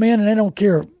salesmen to come in, and they don't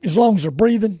care as long as they're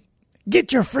breathing.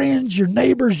 Get your friends, your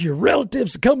neighbors, your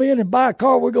relatives to come in and buy a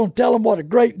car. We're going to tell them what a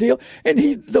great deal.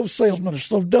 And those salesmen are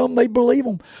so dumb, they believe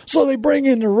them. So they bring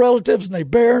in their relatives, and they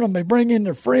bury them. They bring in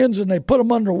their friends, and they put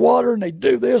them underwater, and they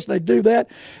do this, they do that.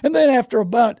 And then after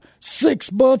about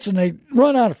 6 months, and they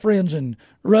run out of friends and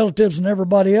relatives and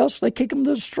everybody else, they kick them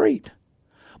to the street.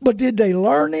 But did they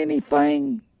learn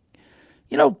anything?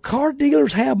 Car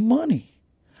dealers have money.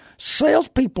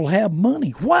 Salespeople have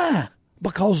money. Why?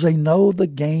 Because they know the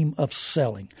game of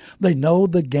selling. They know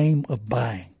the game of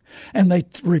buying. And they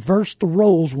reverse the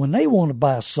roles when they want to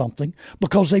buy something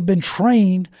because they've been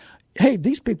trained. Hey,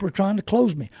 these people are trying to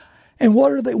close me. And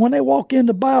what are they? When they walk in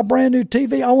to buy a brand new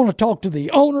TV, I want to talk to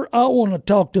the owner. I want to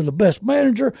talk to the best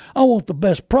manager. I want the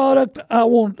best product. I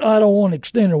don't want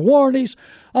extended warranties.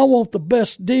 I want the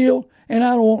best deal. And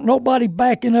I don't want nobody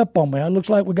backing up on me. It looks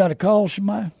like we got a call,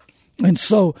 Shemai. And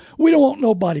so we don't want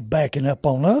nobody backing up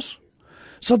on us.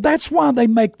 So that's why they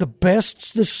make the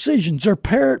best decisions. They're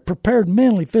prepared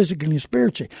mentally, physically, and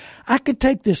spiritually. I could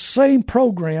take this same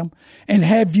program and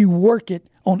have you work it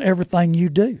on everything you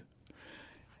do.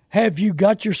 Have you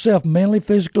got yourself mentally,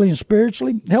 physically, and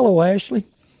spiritually? Hello, Ashley.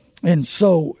 And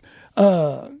so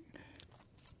are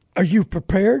you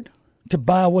prepared to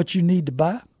buy what you need to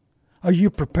buy? Are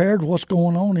you prepared what's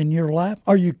going on in your life?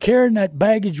 Are you carrying that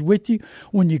baggage with you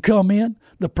when you come in?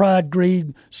 The pride,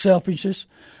 greed, selfishness.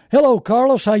 Hello,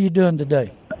 Carlos. How you doing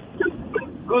today?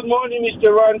 Good morning,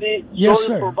 Mr. Randy. Yes, Sorry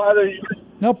sir. for bothering you.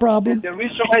 No problem. The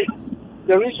reason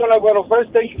I want to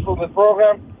first thank you for the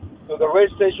program, to the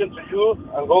radio station, to you,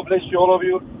 and God bless you, all of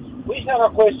you. We have a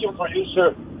question for you,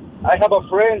 sir. I have a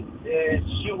friend.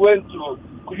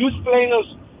 Could you explain us?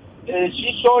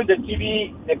 She saw in the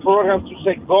TV a program to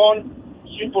say gone,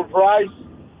 simple price,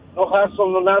 no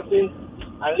hassle, no nothing.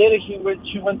 And later she went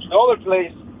to the other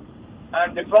place,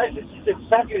 and the price is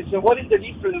exactly the same. What is the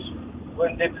difference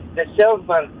when the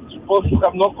salesman is supposed to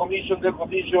have no commission, their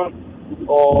commission,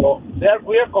 or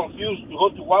we are confused to go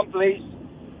to one place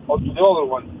or to the other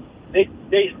one? They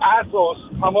ask us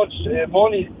how much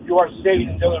money you are saving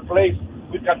in the other place.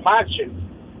 We can match it.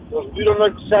 Because we don't know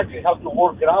exactly how to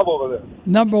work it out over there.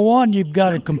 Number one, you've got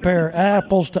to compare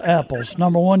apples to apples.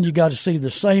 Number one, you got to see the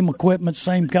same equipment,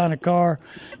 same kind of car.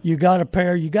 You got to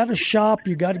pair. You got to shop.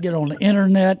 You got to get on the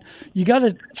internet. You got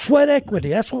to sweat equity.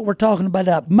 That's what we're talking about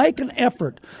now. Make an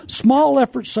effort. Small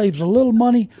effort saves a little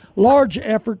money. Large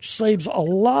effort saves a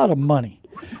lot of money.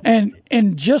 And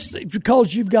just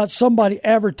because you've got somebody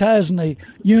advertising a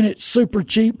unit super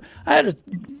cheap, I had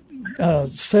a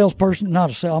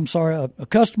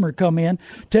customer come in,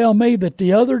 tell me that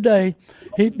the other day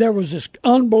there was this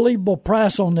unbelievable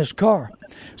price on this car.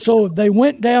 So they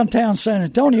went downtown San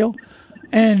Antonio,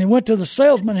 and they went to the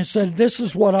salesman and said, this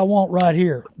is what I want right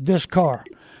here, this car.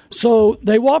 So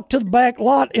they walked to the back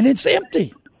lot, and it's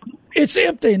empty. It's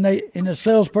empty. And the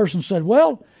salesperson said,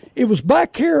 well, it was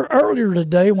back here earlier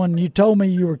today when you told me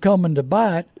you were coming to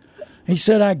buy it. He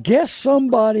said, I guess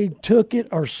somebody took it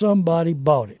or somebody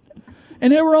bought it.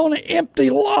 And they were on an empty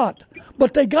lot.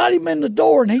 But they got him in the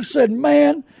door, and he said,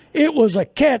 man, it was a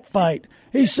cat fight.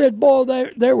 He said, boy,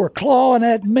 they were clawing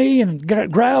at me and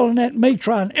growling at me,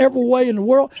 trying every way in the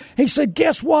world. He said,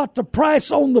 guess what? The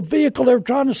price on the vehicle they were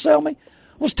trying to sell me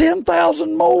was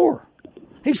 $10,000 more.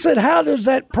 He said, how does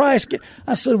that price get?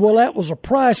 I said, well, that was a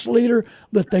price leader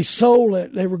that they sold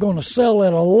it. They were going to sell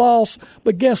at a loss.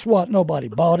 But guess what? Nobody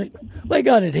bought it. They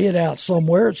got it hid out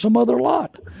somewhere at some other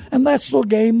lot. And that's the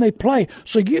game they play.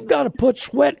 So you've got to put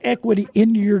sweat equity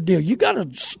into your deal. You got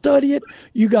to study it.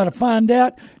 You got to find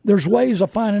out. There's ways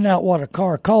of finding out what a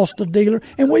car costs a dealer.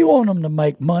 And we want them to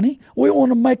make money. We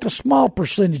want to make a small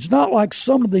percentage, not like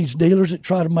some of these dealers that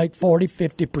try to make 40,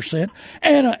 50%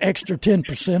 and an extra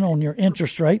 10% on your interest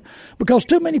interest rate, because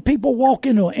too many people walk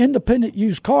into an independent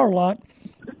used car lot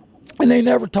and they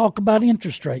never talk about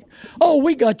interest rate. Oh,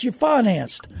 we got you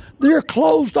financed. They're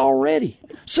closed already.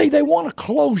 See, they want to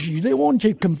close you. They want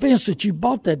you convinced that you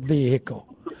bought that vehicle.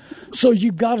 So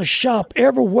you've got to shop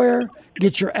everywhere,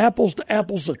 get your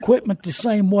apples-to-apples equipment the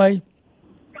same way,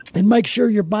 and make sure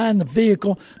you're buying the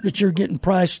vehicle that you're getting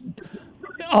priced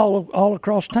all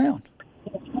across town.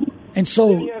 And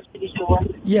so,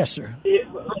 yes, sir.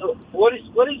 What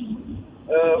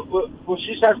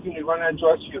she's asking me when I to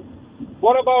ask you,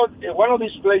 what about one of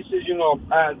these places,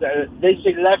 they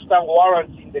say lifetime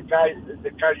warranty in the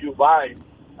car you buy.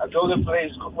 At the other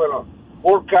place,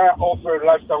 Ford car offer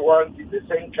lifetime warranty, the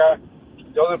same car.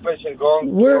 The other place is gone.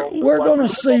 We're going to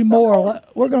see more.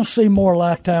 We're going to see more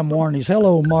lifetime warranties.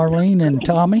 Hello, Marlene and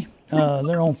Tommy.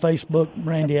 They're on Facebook,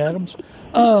 Randy Adams.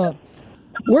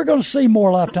 We're going to see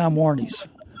more lifetime warranties.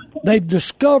 They've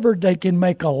discovered they can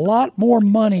make a lot more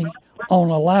money on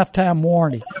a lifetime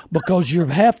warranty because you're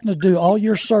having to do all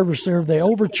your service there. They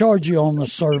overcharge you on the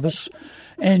service,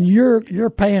 and you're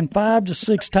paying 5 to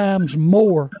 6 times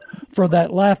more for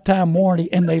that lifetime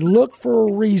warranty, and they look for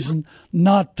a reason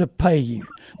not to pay you.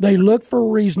 They look for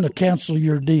a reason to cancel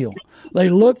your deal. They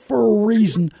look for a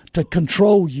reason to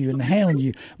control you and handle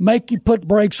you, make you put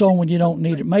brakes on when you don't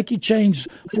need it, make you change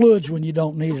fluids when you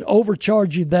don't need it,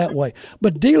 overcharge you that way.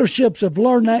 But dealerships have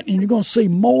learned that, and you're going to see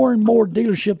more and more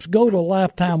dealerships go to a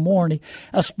lifetime warranty,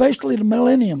 especially the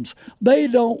millenniums. They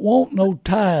don't want no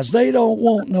ties. They don't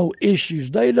want no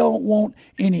issues. They don't want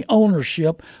any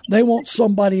ownership. They want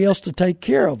somebody else to take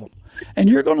care of them. And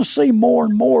you're going to see more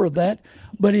and more of that.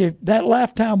 But if that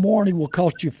lifetime warranty will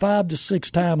cost you 5 to 6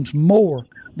 times more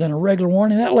than a regular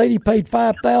warranty, that lady paid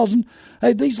 $5,000.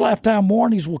 Hey, these lifetime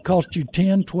warranties will cost you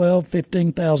 $10,000,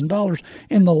 $12,000, $15,000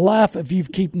 in the life if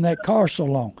you've keeping that car so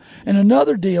long. And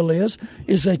another deal is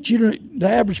that the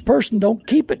average person don't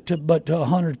keep it but to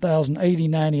 100,000, 80,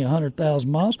 90,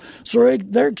 100,000 miles. So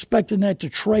they're expecting that to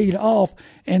trade off,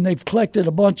 and they've collected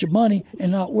a bunch of money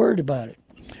and not worried about it.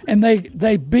 And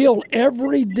they bill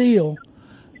every deal.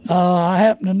 I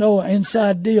happen to know an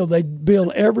inside deal. They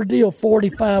bill every deal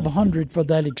 $4,500 for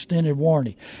that extended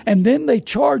warranty, and then they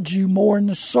charge you more in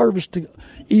the service to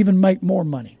even make more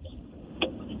money.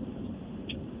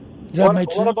 Does that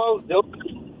make sense? What about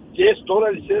yes,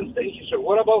 totally sense. Thank you, sir.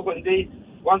 What about when they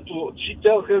want to? She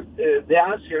tells her they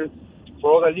ask her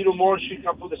for a little more. She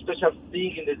can put a special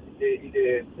thing in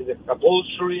the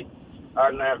upholstery.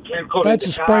 That's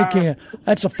a spray can.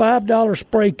 That's a $5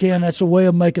 spray can. That's a way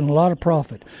of making a lot of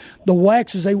profit. The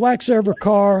waxes, they wax every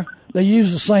car. They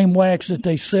use the same wax that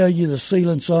they sell you the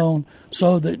sealants on,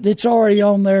 so that it's already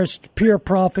on there. It's pure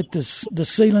profit. The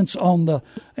sealants on the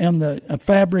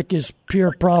fabric is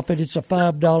pure profit. It's a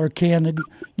 $5 can,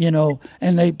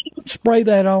 and they spray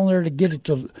that on there to get it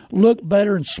to look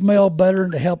better and smell better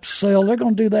and to help sell. They're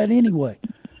going to do that anyway.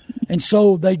 And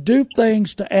so they do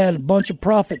things to add a bunch of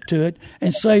profit to it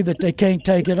and say that they can't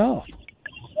take it off.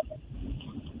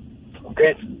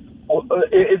 Okay.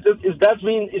 Does that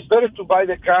mean it's better to buy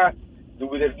the car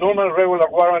with a normal, regular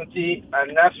warranty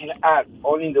and nothing add,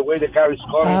 only the way the car is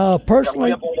going?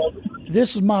 Personally,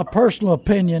 this is my personal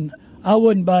opinion. I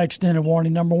wouldn't buy extended warranty.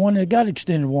 Number one, they got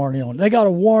extended warranty on it. They got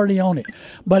a warranty on it.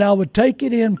 But I would take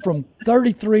it in from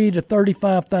 33 to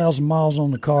 35,000 miles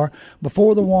on the car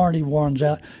before the warranty runs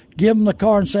out. Give them the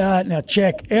car and say, all right, now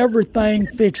check everything,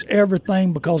 fix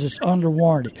everything because it's under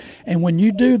warranty. And when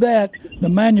you do that, the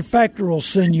manufacturer will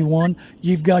send you one.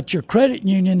 You've got your credit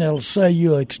union that will sell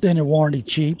you an extended warranty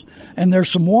cheap. And there's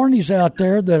some warranties out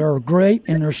there that are great,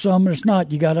 and there's some that's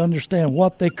not. You got to understand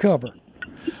what they cover.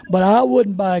 But I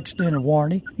wouldn't buy extended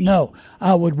warranty. No,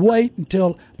 I would wait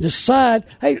until decide.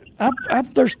 Hey,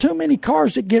 there's too many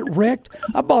cars that get wrecked.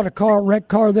 I bought a wrecked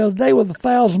car the other day with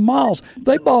 1,000 miles. If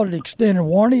they bought an extended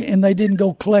warranty and they didn't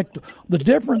go collect the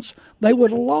difference, they would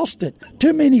have lost it.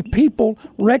 Too many people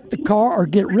wreck the car or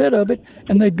get rid of it,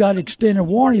 and they've got extended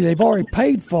warranty they've already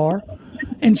paid for.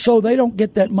 And so they don't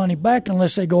get that money back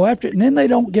unless they go after it. And then they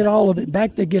don't get all of it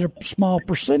back. They get a small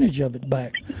percentage of it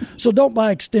back. So don't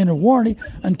buy extended warranty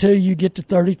until you get to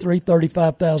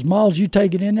 35,000 miles. You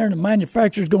take it in there, and the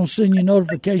manufacturer's going to send you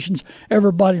notifications.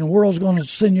 Everybody in the world is going to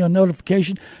send you a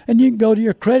notification. And you can go to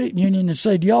your credit union and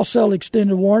say, do y'all sell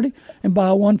extended warranty? And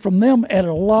buy one from them at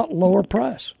a lot lower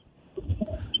price.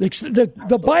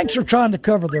 The banks are trying to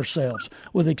cover themselves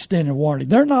with extended warranty.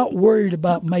 They're not worried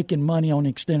about making money on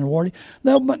extended warranty.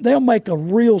 They'll make a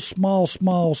real small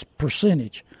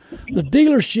percentage. The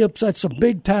dealerships, that's a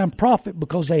big-time profit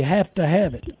because they have to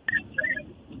have it.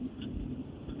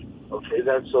 Okay,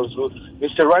 that sounds good.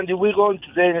 Mr. Randy, we're going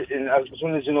today, and as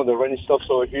soon as the rainy stops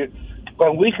over here,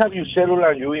 can we have your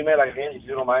cellular and your email again, if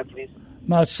you don't mind, please?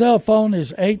 My cell phone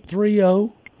is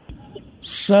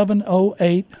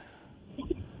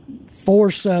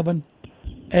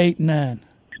 830-708-4789.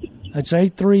 That's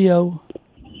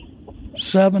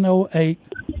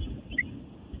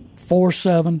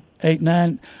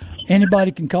 830-708-4789.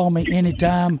 Anybody can call me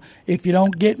anytime. If you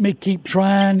don't get me, keep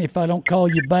trying. If I don't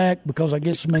call you back, because I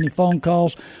get so many phone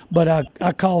calls, but I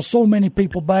call so many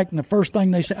people back, and the first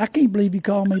thing they say, I can't believe you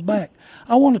called me back.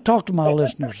 I want to talk to my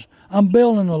listeners. I'm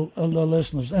building the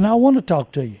listeners, and I want to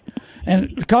talk to you.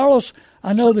 And, Carlos,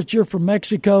 I know that you're from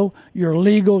Mexico. You're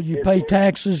legal. You pay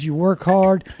taxes. You work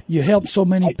hard. You help so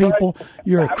many people.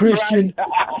 You're a Christian.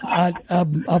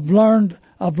 I've learned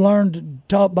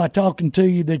by talking to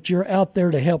you that you're out there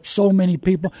to help so many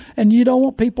people, and you don't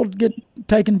want people to get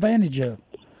taken advantage of.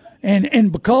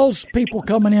 And because people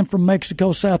coming in from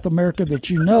Mexico, South America, that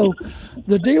you know,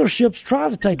 the dealerships try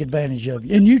to take advantage of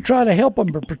you, and you try to help them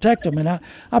but protect them. And I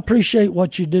appreciate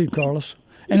what you do, Carlos.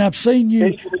 And I've seen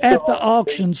you at the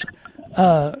auctions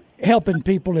helping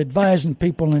people, advising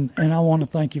people, and I want to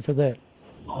thank you for that.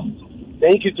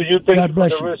 Thank you to you. Thank God you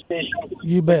bless for the you. rest station.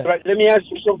 You bet. Right, let me ask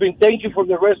you something. Thank you for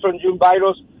the restaurant you invite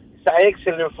us. It's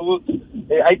excellent food.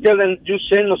 I tell them you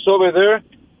send us over there,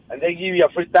 and they give you a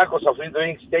free tacos, a free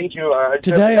drinks. Thank you.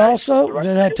 Today also?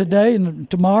 Today and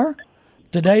tomorrow?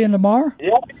 Today and tomorrow?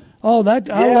 Yeah. Oh, I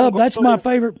love. That's my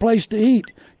favorite place to eat.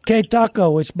 K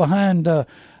Taco. It's behind.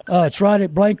 It's right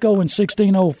at Blanco in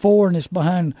 1604, and it's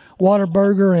behind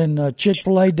Whataburger and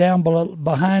Chick-fil-A down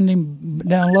behind him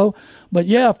down low. But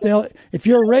yeah, if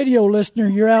you're a radio listener,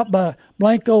 you're out by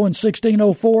Blanco in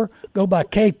 1604. Go by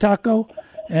K Taco,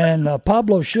 and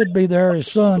Pablo should be there.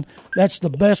 His son. That's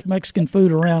the best Mexican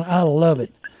food around. I love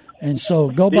it. And so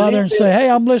go by there and say, "Hey,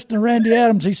 I'm listening to Randy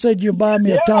Adams. He said you'll buy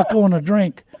me a taco and a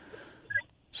drink."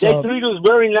 So, that was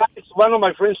very nice. One of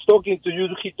my friends talking to you.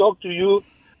 He talked to you.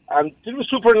 And it was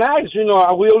super nice, you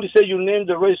know. We only say you name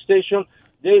the radio station.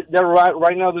 They're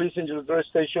right now listening to the radio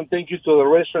station. Thank you to the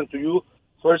restaurant, to you.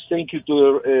 First, thank you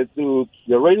to the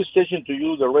radio station, to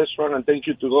you, the restaurant, and thank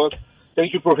you to God.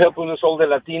 Thank you for helping us, all the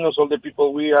Latinos, all the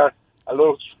people we are.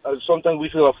 Sometimes we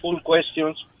feel full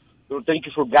questions. So thank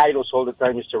you for guiding us all the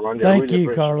time, Mr. Randy. Thank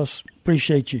you, Carlos.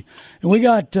 Appreciate you. And we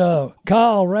got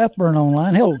Kyle Rathburn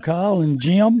online. Hello, Kyle, and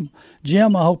Jim.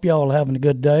 Jim, I hope y'all are having a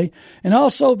good day. And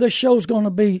also, this show's going to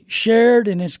be shared,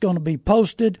 and it's going to be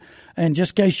posted. And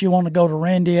just in case you want to go to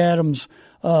Randy Adams'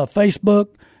 Facebook,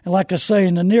 and like I say,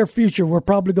 in the near future, we're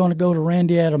probably going to go to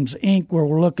Randy Adams, Inc., where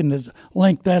we're looking to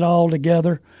link that all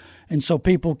together. And so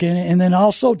people can, and then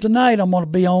also tonight I'm going to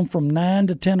be on from 9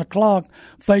 to 10 o'clock,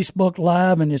 Facebook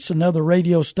Live, and it's another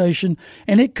radio station,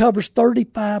 and it covers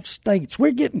 35 states.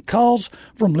 We're getting calls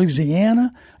from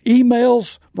Louisiana,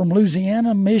 emails from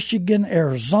Louisiana, Michigan,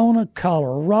 Arizona,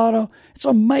 Colorado. It's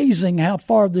amazing how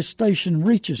far this station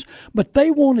reaches. But they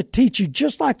want to teach you,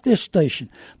 just like this station.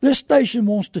 This station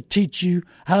wants to teach you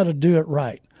how to do it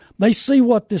right. They see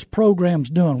what this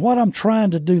program's doing, what I'm trying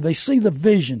to do. They see the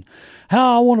vision,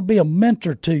 how I want to be a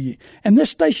mentor to you. And this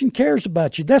station cares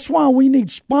about you. That's why we need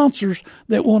sponsors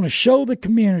that want to show the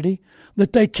community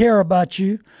that they care about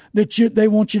you, that they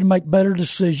want you to make better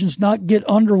decisions, not get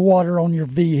underwater on your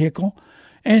vehicle,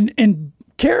 and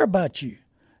care about you.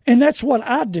 And that's what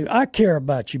I do. I care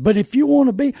about you. But if you want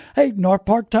to be, hey, North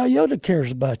Park Toyota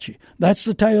cares about you. That's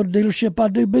the Toyota dealership I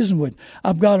do business with.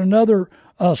 I've got another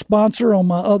sponsor on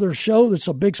my other show that's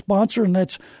a big sponsor, and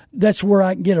that's where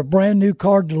I can get a brand new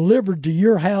car delivered to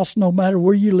your house no matter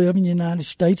where you live in the United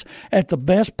States at the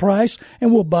best price,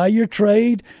 and we'll buy your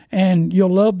trade, and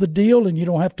you'll love the deal, and you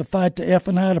don't have to fight the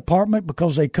F&I department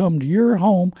because they come to your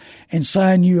home and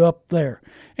sign you up there.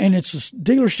 And it's a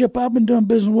dealership I've been doing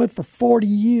business with for 40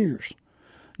 years.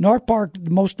 North Park,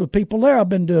 most of the people there I've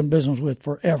been doing business with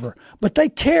forever. But they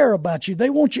care about you.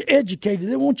 They want you educated.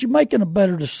 They want you making a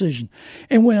better decision.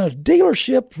 And when a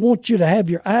dealership wants you to have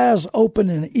your eyes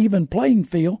open and an even playing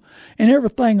field and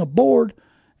everything aboard,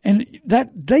 and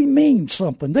that they mean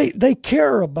something. They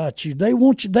care about you. They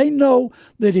want you. They know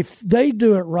that if they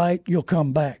do it right, you'll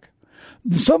come back.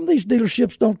 Some of these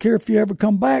dealerships don't care if you ever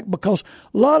come back, because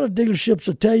a lot of dealerships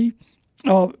will tell you.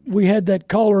 We had that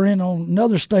caller in on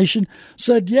another station,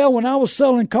 said, yeah, when I was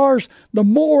selling cars, the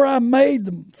more I made,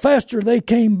 the faster they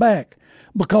came back.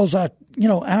 Because and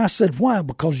I said, why?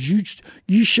 Because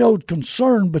you showed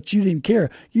concern, but you didn't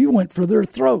care. You went for their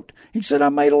throat. He said, I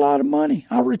made a lot of money.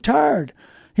 I retired.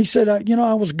 He said,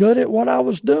 I was good at what I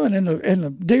was doing, and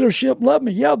the dealership loved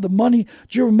me. Yeah, the money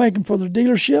that you were making for the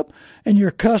dealership and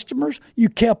your customers, you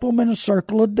kept them in a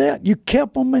circle of debt. You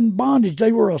kept them in bondage.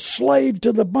 They were a slave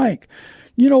to the bank.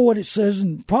 You know what it says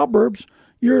in Proverbs?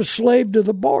 You're a slave to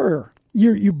the borrower.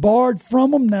 You borrowed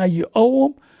from them, now you owe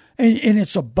them, and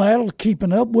it's a battle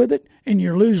keeping up with it, and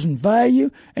you're losing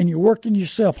value, and you're working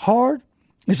yourself hard.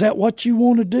 Is that what you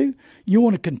want to do? You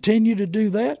want to continue to do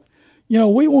that? You know,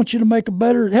 we want you to make a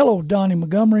better. Hello, Donnie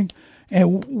Montgomery,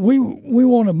 and we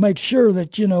want to make sure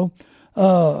that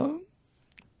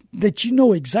that you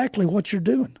know exactly what you're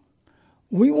doing.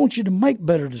 We want you to make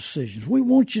better decisions. We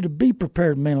want you to be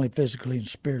prepared mentally, physically, and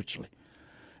spiritually.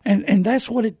 And that's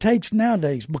what it takes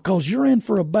nowadays, because you're in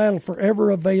for a battle for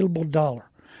every available dollar.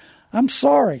 I'm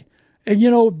sorry. And,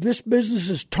 you know, this business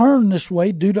is turned this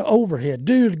way due to overhead,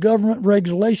 due to government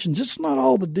regulations. It's not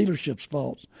all the dealership's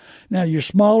fault. Now, your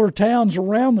smaller towns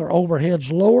around, their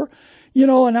overhead's lower. You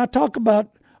know, and I talk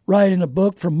about writing a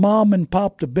book From Mom and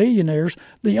Pop to Billionaires.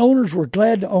 The owners were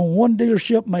glad to own one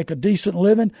dealership, make a decent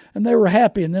living, and they were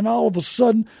happy. And then all of a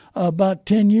sudden, about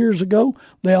 10 years ago,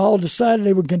 they all decided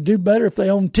they were going to do better if they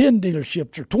owned 10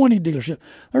 dealerships or 20 dealerships.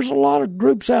 There's a lot of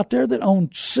groups out there that own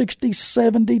 60,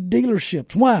 70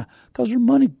 dealerships. Why? Because they're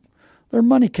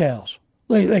money cows.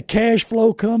 That cash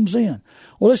flow comes in.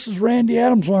 Well, this is Randy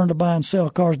Adams,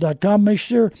 LearnToBuyAndSellCars.com. Make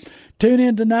sure tune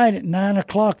in tonight at 9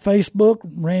 o'clock, Facebook,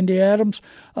 Randy Adams.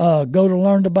 Go to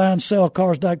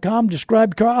LearnToBuyAndSellCars.com.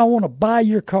 Describe your car. I want to buy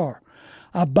your car.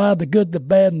 I buy the good, the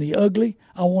bad, and the ugly.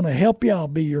 I want to help you. I'll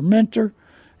be your mentor.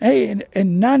 Hey, and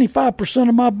 95%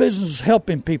 of my business is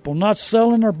helping people, not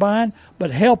selling or buying,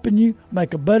 but helping you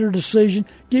make a better decision,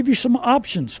 give you some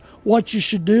options, what you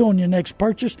should do on your next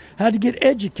purchase, how to get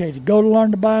educated. Go to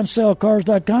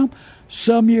LearnToBuyAndSellCars.com.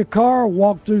 Sell me your car,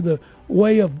 walk through the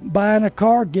way of buying a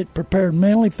car, get prepared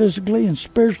mentally, physically, and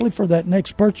spiritually for that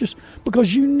next purchase,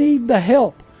 because you need the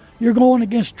help. You're going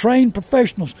against trained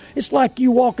professionals. It's like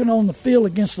you walking on the field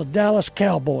against the Dallas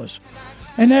Cowboys.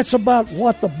 And that's about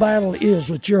what the battle is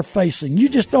that you're facing. You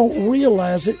just don't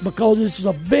realize it because it's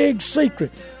a big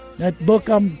secret. That book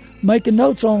I'm making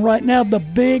notes on right now, The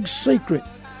Big Secret.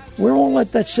 We won't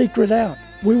let that secret out.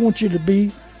 We want you to be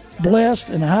blessed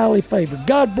and highly favored.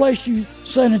 God bless you,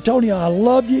 San Antonio. I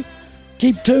love you.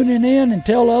 Keep tuning in and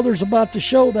tell others about the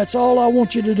show. That's all I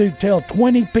want you to do. Tell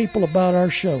 20 people about our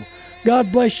show.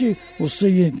 God bless you. We'll see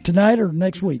you tonight or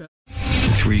next week.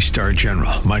 3-star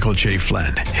General Michael J.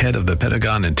 Flynn, head of the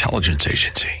Pentagon Intelligence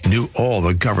Agency, knew all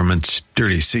the government's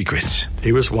dirty secrets.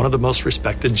 He was one of the most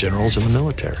respected generals in the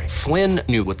military. Flynn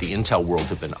knew what the intel world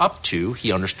had been up to.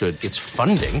 He understood its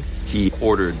funding. He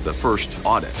ordered the first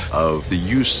audit of the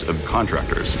use of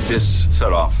contractors. This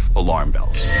set off alarm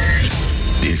bells.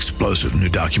 The explosive new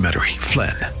documentary,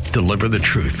 Flynn, Deliver the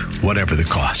Truth, Whatever the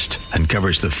Cost,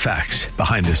 uncovers the facts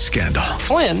behind this scandal.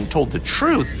 Flynn told the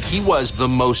truth. He was the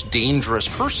most dangerous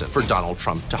person for Donald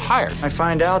Trump to hire. I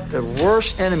find out the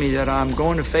worst enemy that I'm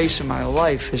going to face in my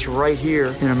life is right here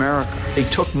in America. They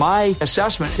took my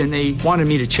assessment and they wanted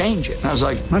me to change it. And I was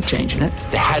like, I'm not changing it.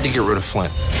 They had to get rid of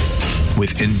Flynn.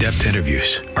 With in-depth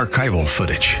interviews, archival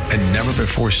footage, and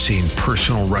never-before-seen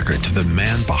personal records of the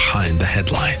man behind the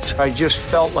headlines. I just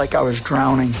felt like I was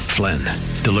drowning. Flynn,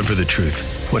 Deliver the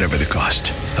Truth, Whatever the Cost.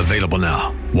 Available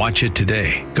now. Watch it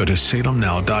today. Go to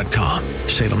salemnow.com.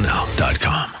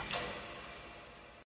 salemnow.com.